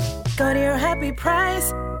 Go to your happy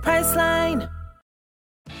price, Priceline.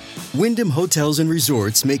 Wyndham Hotels and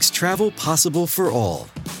Resorts makes travel possible for all.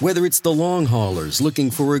 Whether it's the long haulers looking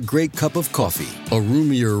for a great cup of coffee, a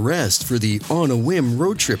roomier rest for the on-a-whim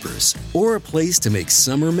road trippers, or a place to make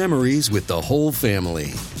summer memories with the whole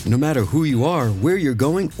family. No matter who you are, where you're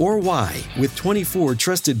going, or why, with 24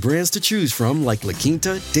 trusted brands to choose from like La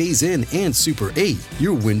Quinta, Days Inn, and Super 8,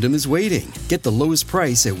 your Wyndham is waiting. Get the lowest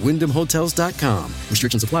price at WyndhamHotels.com.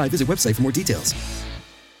 Restrictions apply. Visit website for more details.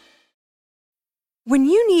 When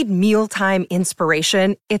you need mealtime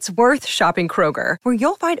inspiration, it's worth shopping Kroger, where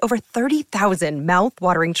you'll find over 30,000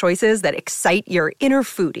 mouth-watering choices that excite your inner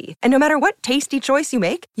foodie. And no matter what tasty choice you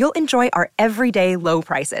make, you'll enjoy our everyday low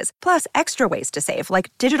prices, plus extra ways to save,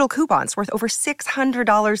 like digital coupons worth over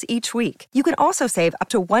 $600 each week. You can also save up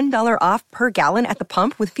to $1 off per gallon at the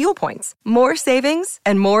pump with fuel points. More savings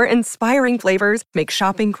and more inspiring flavors make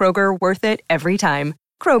shopping Kroger worth it every time.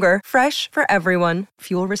 Kroger, fresh for everyone.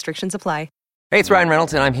 Fuel restrictions apply. Hey, it's Ryan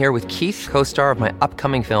Reynolds, and I'm here with Keith, co-star of my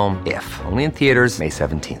upcoming film, If, only in theaters May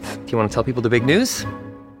 17th. Do you want to tell people the big news?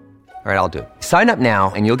 All right, I'll do it. Sign up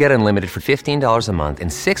now and you'll get unlimited for $15 a month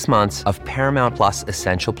and 6 months of Paramount Plus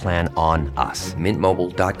Essential Plan on us.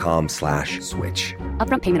 MintMobile.com/switch.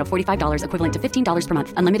 Upfront payment of $45 equivalent to $15 per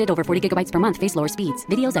month. Unlimited over 40 gigabytes per month. Face lower speeds.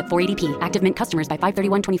 Videos at 480p. Active Mint customers by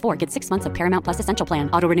 531.24 get 6 months of Paramount Plus Essential Plan.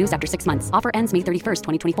 Auto renews after 6 months. Offer ends May 31st,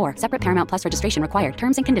 2024. Separate Paramount Plus registration required.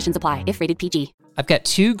 Terms and conditions apply if rated PG. I've got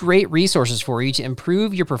 2 great resources for you to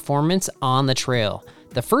improve your performance on the trail.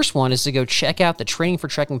 The first one is to go check out the Training for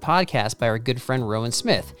Trekking podcast by our good friend Rowan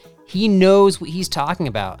Smith. He knows what he's talking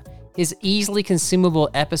about. His easily consumable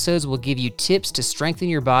episodes will give you tips to strengthen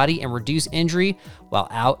your body and reduce injury while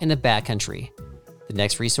out in the backcountry. The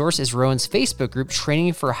next resource is Rowan's Facebook group,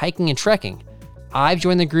 Training for Hiking and Trekking. I've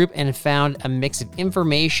joined the group and found a mix of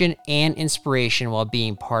information and inspiration while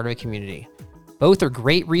being part of a community. Both are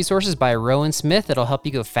great resources by Rowan Smith that'll help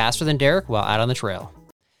you go faster than Derek while out on the trail.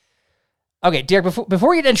 Okay, Derek, before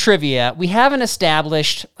we get into trivia, we haven't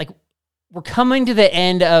established, like, we're coming to the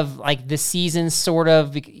end of, like, the season, sort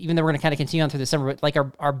of, even though we're going to kind of continue on through the summer, but, like,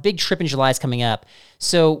 our big trip in July is coming up.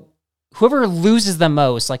 So whoever loses the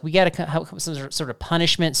most, like, we got to have some sort of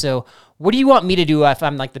punishment. So what do you want me to do if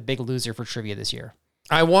I'm, like, the big loser for trivia this year?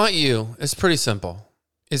 I want you, it's pretty simple.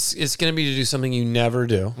 It's going to be to do something you never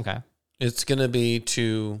do. Okay. It's going to be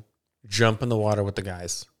to jump in the water with the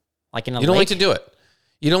guys. Like in a lake? You don't like to do it.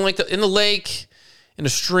 You don't like to, in the lake, in a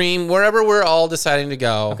stream, wherever we're all deciding to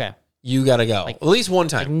go. Okay. You got to go. Like, at least one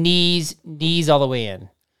time. Like knees all the way in.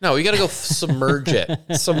 No, you got to go submerge it.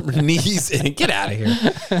 Some knees in. Get out of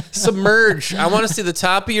here. Submerge. I want to see the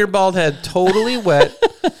top of your bald head totally wet.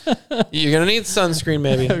 You're going to need sunscreen,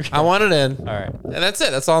 maybe. Okay. I want it in. All right. And that's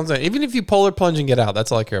it. That's all I'm saying. Even if you polar plunge and get out,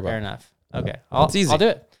 that's all I care about. Fair enough. Okay. It's easy. I'll do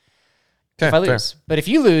it. Okay, if I lose. But if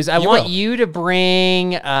you lose, I want will. you to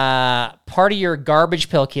bring part of your Garbage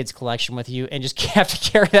Pail Kids collection with you and just have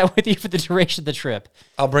to carry that with you for the duration of the trip.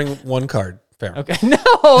 I'll bring one card. Fair. Okay. No,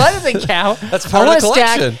 that doesn't count. That's part of the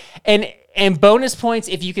collection. And bonus points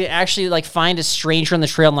if you could actually, like, find a stranger on the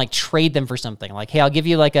trail and, like, trade them for something. Like, hey, I'll give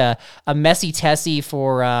you, like, a messy Tessie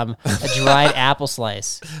for a dried apple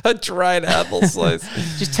slice. A dried apple slice.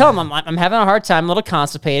 Just tell them I'm having a hard time, I'm a little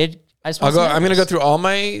constipated. I'm going to go through all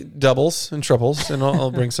my doubles and triples, and I'll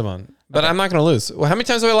bring some on. But okay. I'm not going to lose. Well, how many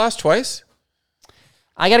times have I lost? Twice?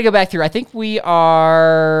 I got to go back through. I think we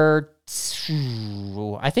are.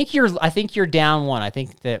 I think you're down one. I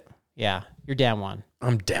think that you're down one.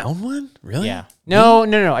 I'm down one? Really? Yeah.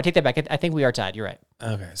 No. I take that back. I think we are tied. You're right.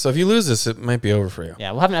 Okay. So if you lose this, it might be over for you.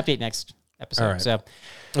 Yeah, we'll have an update next episode. All right. So.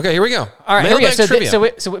 Okay, here we go. All right, mailbag here we go.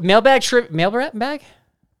 Trivia. So mailbag?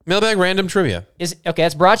 Mailbag random trivia.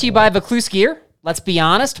 It's brought to you by Vaucluse Gear. Let's be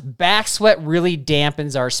honest, back sweat really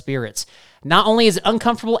dampens our spirits. Not only is it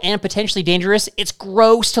uncomfortable and potentially dangerous, it's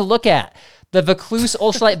gross to look at. The Vaucluse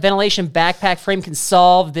Ultralight Ventilation Backpack Frame can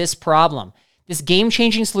solve this problem. This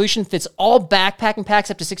game-changing solution fits all backpacking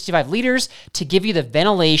packs up to 65 liters to give you the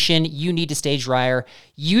ventilation you need to stay drier.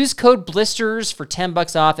 Use code BLISTERS for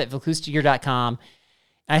 $10 off at vauclusegear.com.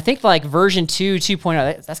 And I think like version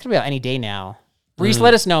 2.0, that's going to be out any day now. Reese,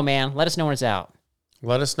 let us know, man. Let us know when it's out.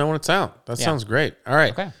 Let us know when it's out. That sounds great. All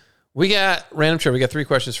right. Okay. We got random trivia. We got 3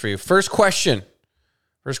 questions for you. First question.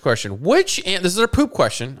 This is our poop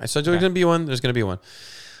question. I said there's going to be one. There's going to be one.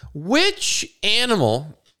 Which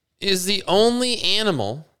animal is the only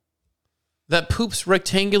animal that poops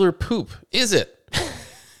rectangular poop? Is it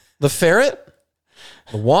the ferret,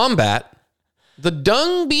 the wombat, the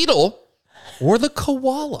dung beetle, or the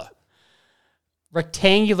koala?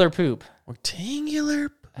 Rectangular poop. Rectangular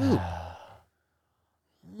poop.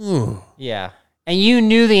 Yeah. And you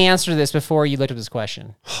knew the answer to this before you looked up this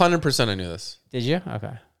question. 100% I knew this. Did you?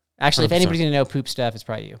 Okay. Actually, 100%. If anybody's going to know poop stuff, it's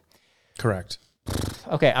probably you. Correct.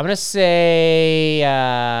 Okay, I'm going to say...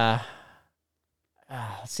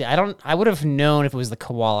 let's see, I would have known if it was the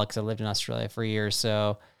koala because I lived in Australia for years,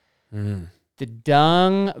 so... The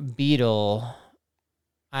dung beetle...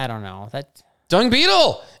 I don't know. Dung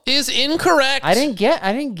beetle is incorrect. I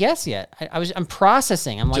didn't guess yet. I'm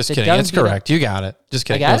processing. I'm like, just kidding. It's correct. You got it. Just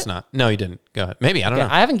kidding. No, it's not. No, you didn't. Go ahead. Maybe. I don't know.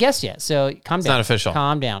 I haven't guessed yet. So calm down. It's not official.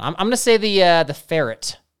 Calm down. I'm going to say the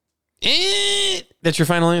ferret. That's your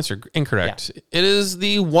final answer. Incorrect. Yeah. It is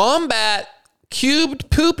the wombat cubed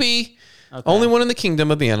poopy. Okay. Only one in the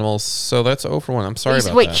kingdom of the animals. So that's 0 for 1. I'm sorry about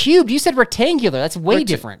that. Wait, cubed? You said rectangular. That's way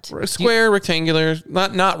different. Square, rectangular,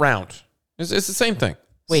 not round. It's the same thing.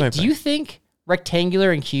 Wait, do you think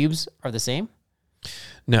rectangular and cubes are the same?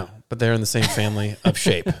 No, but they're in the same family of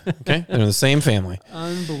shape. Okay? They're in the same family.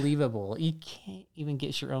 Unbelievable. You can't even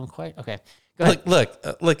get your own question. Okay. Go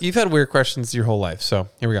ahead. Look, you've had weird questions your whole life. So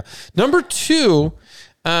here we go. Number 2,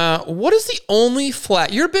 what is the only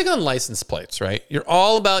flag? You're big on license plates, right? You're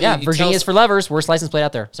all about... Yeah, Virginia's for lovers. Worst license plate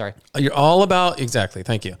out there. Sorry. You're all about... Exactly.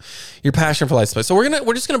 Thank you. Your passion for license plates. So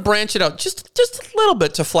we're just going to branch it out just a little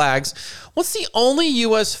bit to flags. What's the only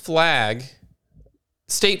U.S. flag...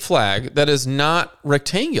 state flag that is not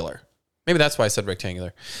rectangular? Maybe that's why I said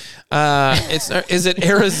rectangular. Is it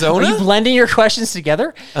Arizona? Are you blending your questions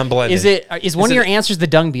together? I'm blending. Is one of your answers the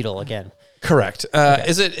dung beetle again? Correct. Okay.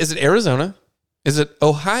 Is it Arizona? Is it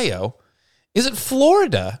Ohio? Is it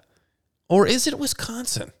Florida? Or is it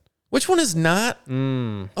Wisconsin? Which one is not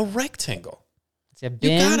a rectangle? I've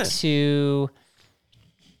been to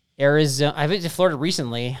Arizona. I've been to Florida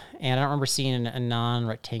recently, and I don't remember seeing a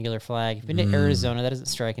non-rectangular flag. I've been to Arizona. That doesn't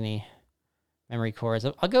strike any memory chords.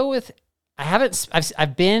 I'll go with. I've been. I'm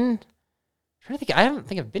trying to think. I don't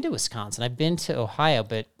think I've been to Wisconsin. I've been to Ohio,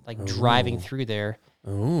 but driving through there.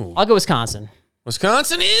 Ooh. I'll go Wisconsin.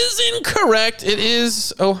 Wisconsin is incorrect. It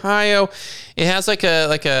is Ohio. It has like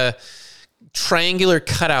a triangular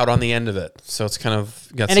cutout on the end of it, so it's kind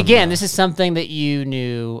of got. And again, this is something that you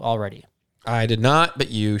knew already. I did not, but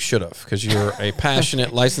you should have, because you're a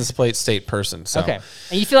passionate license plate state person. So. Okay.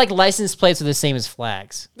 And you feel like license plates are the same as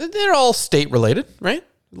flags? They're all state related, right?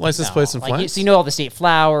 License plates and flags. So you know all the state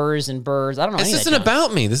flowers and birds. I don't know. This isn't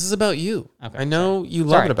about me. This is about you. Okay, I know you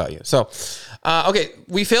love it about you. So, okay,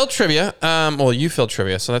 we failed trivia. Well, you failed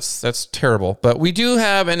trivia, so that's terrible. But we do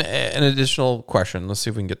have an additional question. Let's see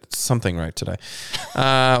if we can get something right today.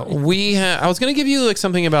 I was going to give you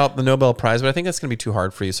something about the Nobel Prize, but I think that's going to be too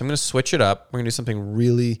hard for you. So I'm going to switch it up. We're going to do something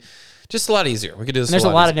really, just a lot easier. We could do this. And there's a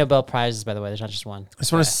lot of Nobel Prizes, by the way. There's not just one. I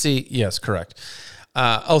just want to see. Yes, correct.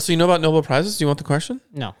 So you know about Nobel Prizes? Do you want the question?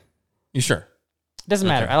 No. You sure? Doesn't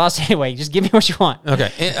matter. I lost anyway. Just give me what you want.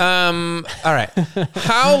 Okay. All right.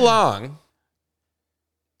 How long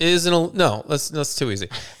is no? That's too easy.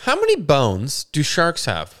 How many bones do sharks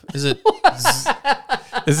have? Is it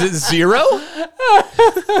is it 0?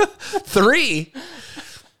 3,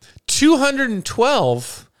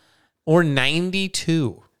 212, or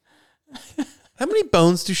 92? How many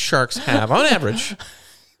bones do sharks have on average?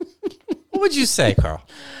 What would you say, Carl?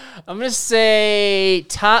 I'm going to say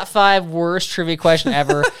top 5 worst trivia question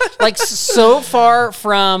ever. So far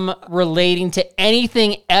from relating to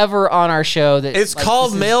anything ever on our show. That it's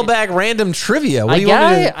called Mailbag Random Trivia. What do you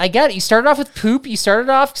want to do? I got it. You started off with poop. You started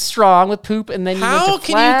off strong with poop, and then you went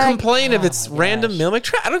to flag. How can you complain if it's random mailbag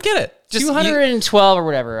trivia? I don't get it. 212 or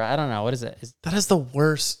whatever. I don't know. What is it? That is the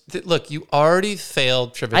worst. Look, you already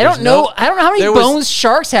failed trivia. I don't know how many bones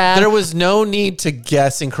sharks have. There was no need to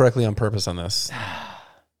guess incorrectly on purpose on this.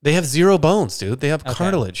 They have 0 bones, dude. They have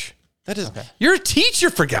cartilage. That is, you're a teacher,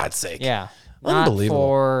 for God's sake. Yeah. Unbelievable. Not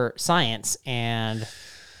for science. And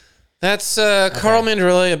that's Carl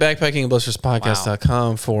Mandrilli at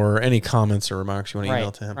backpackingandblisterspodcast.com for any comments or remarks you want to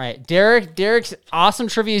email to him. Right. Derek's awesome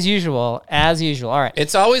trivia as usual. All right.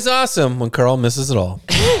 It's always awesome when Carl misses it all.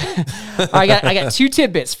 I got 2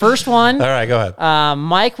 tidbits. First one. All right, go ahead.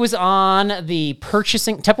 Mike was on the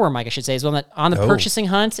Tupperware Mike, I should say, is on the purchasing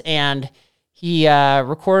hunt, and he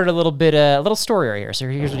recorded a little story right here. So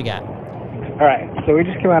here's what he got. All right, so we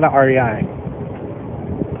just came out of REI,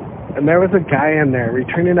 and there was a guy in there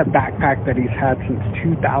returning a backpack that he's had since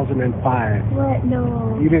 2005. What?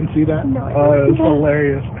 No. You didn't see that? No. Oh, it was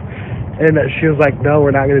hilarious. And she was like, no,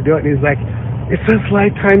 we're not going to do it. And he's like, it says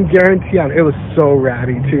lifetime guarantee on it. It was so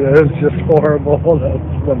ratty, too. It was just horrible. That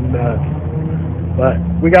was so nuts. But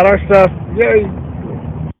we got our stuff. Yay.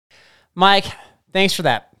 Mike, thanks for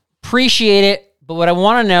that. Appreciate it. But what I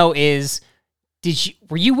want to know is,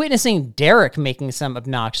 were you witnessing Derek making some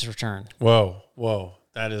obnoxious return? Whoa.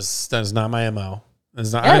 That is not my MO. I'm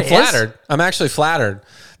flattered. I'm actually flattered.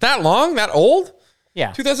 That long? That old?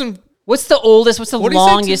 Yeah. 2000. What's the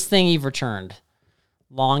longest thing you've returned?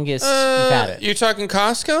 Longest you've had it? You're talking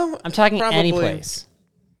Costco? I'm talking any place.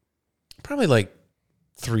 Probably like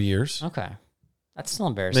 3 years. Okay. That's still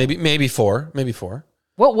embarrassing. Maybe 4.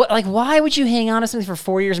 What like why would you hang on to something for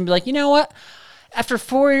 4 years and be like, you know what? After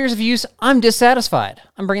 4 years of use, I'm dissatisfied.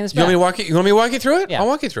 I'm bringing this back. You want me to walk you through it? Yeah. I'll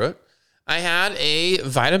walk you through it. I had a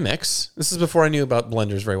Vitamix. This is before I knew about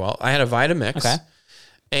blenders very well. I had a Vitamix. Okay.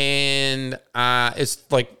 And it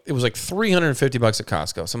was like $350 at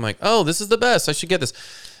Costco. So I'm like, oh, this is the best. I should get this.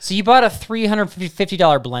 So you bought a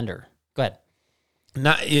 $350 blender. Go ahead.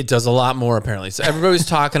 It does a lot more apparently. So everybody's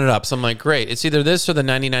talking it up. So I'm like, great. It's either this or the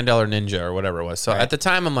 $99 Ninja or whatever it was. So at the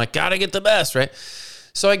time I'm like, gotta get the best, right?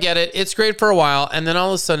 So I get it. It's great for a while. And then all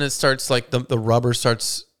of a sudden it starts like the rubber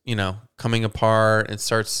starts, coming apart. It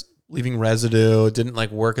starts leaving residue. It didn't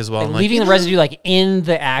like work as well. I'm leaving the residue like in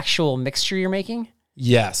the actual mixture you're making?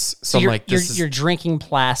 Yes. So I'm like, you're drinking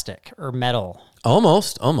plastic or metal.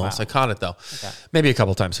 Almost. Wow. I caught it though. Okay. Maybe a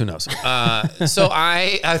couple times. Who knows? So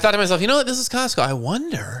I thought to myself, you know what? This is Costco. I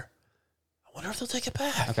wonder if they'll take it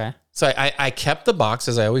back. Okay. So I kept the box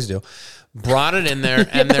as I always do, brought it in there,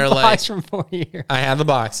 and they're like, box from 4 years. I had the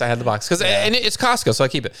box because and it's Costco, so I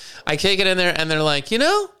keep it. I take it in there, and they're like,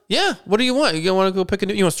 yeah. What do you want? You want to go pick a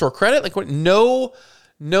new? You want to store credit? Like what? No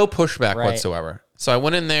pushback whatsoever. So I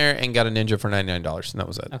went in there and got a Ninja for $99, and that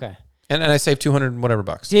was it. Okay. And I saved 200 whatever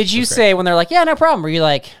bucks. Did you say when they're like, yeah, no problem? Were you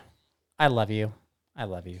like, I love you. I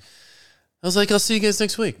was like, I'll see you guys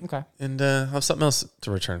next week. Okay. And I'll have something else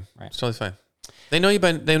to return. Right. It's totally fine. They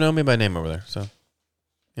know me by name over there, so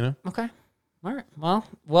Okay. All right. Well,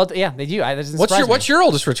 yeah, they do. What's your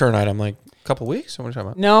oldest return item? Like a couple weeks? What are you talking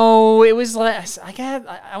about? No, it was less.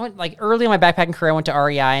 I went like early in my backpacking career. I went to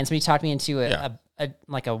REI and somebody talked me into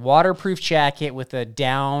a waterproof jacket with a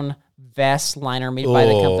down vest liner made by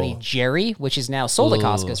the company Jerry, which is now sold at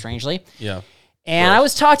Costco, strangely. Yeah. And I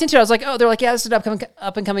was talked into it. I was like, oh, they're like, yeah, this is an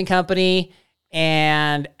up and coming company,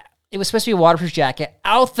 and it was supposed to be a waterproof jacket.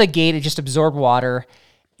 Out the gate, it just absorbed water.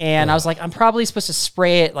 And I was like, I'm probably supposed to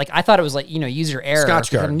spray it. Like, I thought it was like, user error. Scotch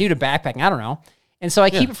Guard. I'm new to backpacking. I don't know. And so I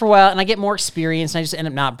keep it for a while, and I get more experience, and I just end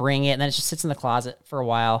up not bringing it, and then it just sits in the closet for a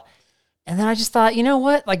while. And then I just thought, you know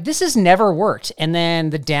what? Like, this has never worked. And then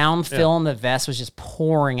the down fill in the vest was just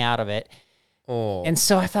pouring out of it. Oh. And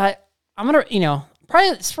so I thought, I'm going to,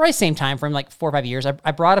 probably same time frame, like 4 or 5 years.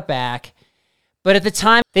 I brought it back. But at the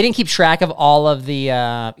time, they didn't keep track of all of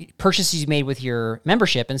the purchases you made with your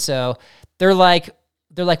membership. And so they're like,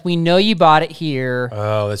 we know you bought it here.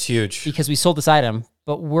 Oh, that's huge. Because we sold this item,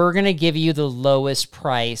 but we're going to give you the lowest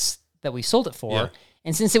price that we sold it for. Yeah.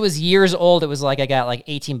 And since it was years old, it was like I got like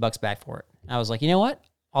 $18 back for it. I was like, you know what?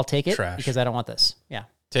 I'll take it because I don't want this. Yeah.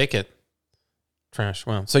 Take it. Trash.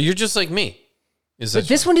 Wow. So you're just like me. But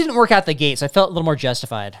this one didn't work out the gate, so I felt a little more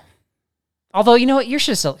justified. Although, you know what? You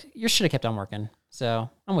should have kept on working. So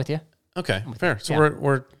I'm with you. Okay. Fair. So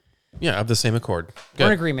we're of the same accord. Good. We're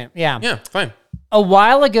in agreement. Yeah. Yeah. Fine. A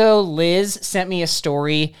while ago, Liz sent me a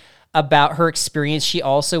story about her experience. She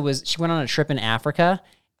went on a trip in Africa,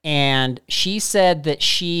 and she said that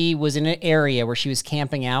she was in an area where she was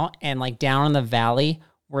camping out, and like down in the valley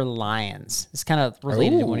were lions. It's kind of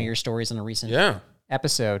related to one of your stories in a recent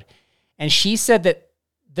episode. And she said that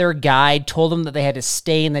their guide told them that they had to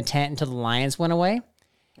stay in the tent until the lions went away.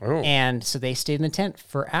 Oh. And so they stayed in the tent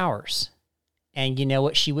for hours. And you know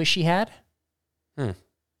what she wished she had? The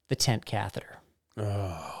tent catheter.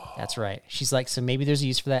 Oh. That's right. She's like, so maybe there's a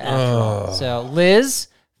use for that after all. So Liz,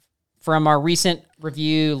 from our recent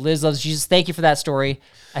review. Liz Loves Jesus. Thank you for that story.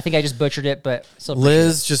 I think I just butchered it, but still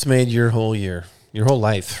Liz just made your whole year, your whole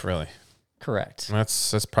life, really. Correct.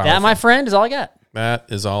 That's powerful. That, my friend, is all I got. That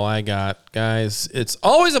is all I got, guys. It's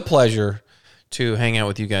always a pleasure to hang out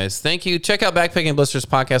with you guys. Thank you. Check out Backpacking Blisters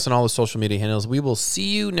podcast on all the social media handles. We will see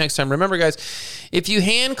you next time. Remember, guys, if you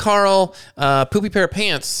hand Carl a poopy pair of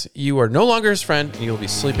pants, you are no longer his friend, and you'll be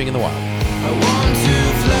sleeping in the wild. I want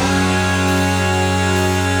to fly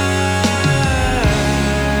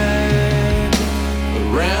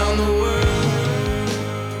around the world.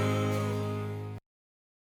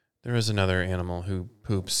 There is another animal who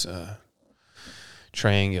poops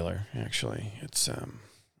triangular, actually. It's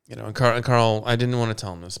and Carl, I didn't want to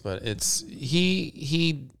tell him this, but it's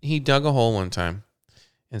he dug a hole one time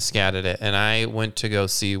and scattered it, and I went to go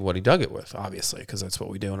see what he dug it with, obviously, because that's what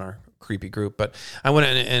we do in our creepy group. But I went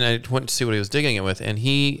and I went to see what he was digging it with, and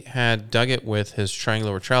he had dug it with his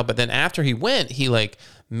triangular trowel. But then after he went, he like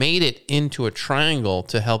made it into a triangle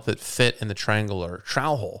to help it fit in the triangular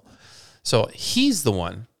trowel hole. So he's the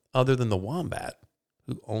one, other than the wombat,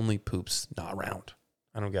 who only poops not round.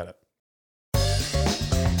 I don't get it.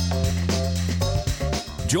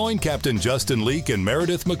 Join Captain Justin Leake and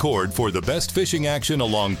Meredith McCord for the best fishing action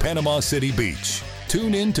along Panama City Beach.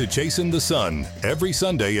 Tune in to Chasing the Sun every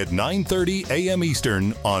Sunday at 9:30 a.m.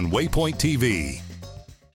 Eastern on Waypoint TV.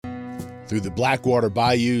 Through the Blackwater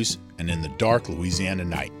bayous and in the dark Louisiana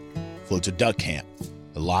night floats a duck camp,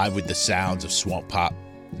 alive with the sounds of swamp pop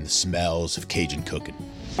and the smells of Cajun cooking.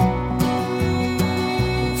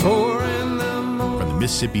 From the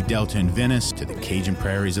Mississippi Delta in Venice to the Cajun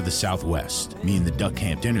prairies of the Southwest, me and the Duck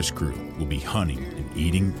Camp Dinners crew will be hunting and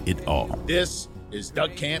eating it all. This is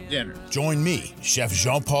Duck Camp Dinner. Join me, Chef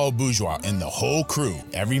Jean-Paul Bourgeois, and the whole crew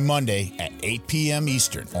every Monday at 8 p.m.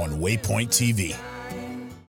 Eastern on Waypoint TV.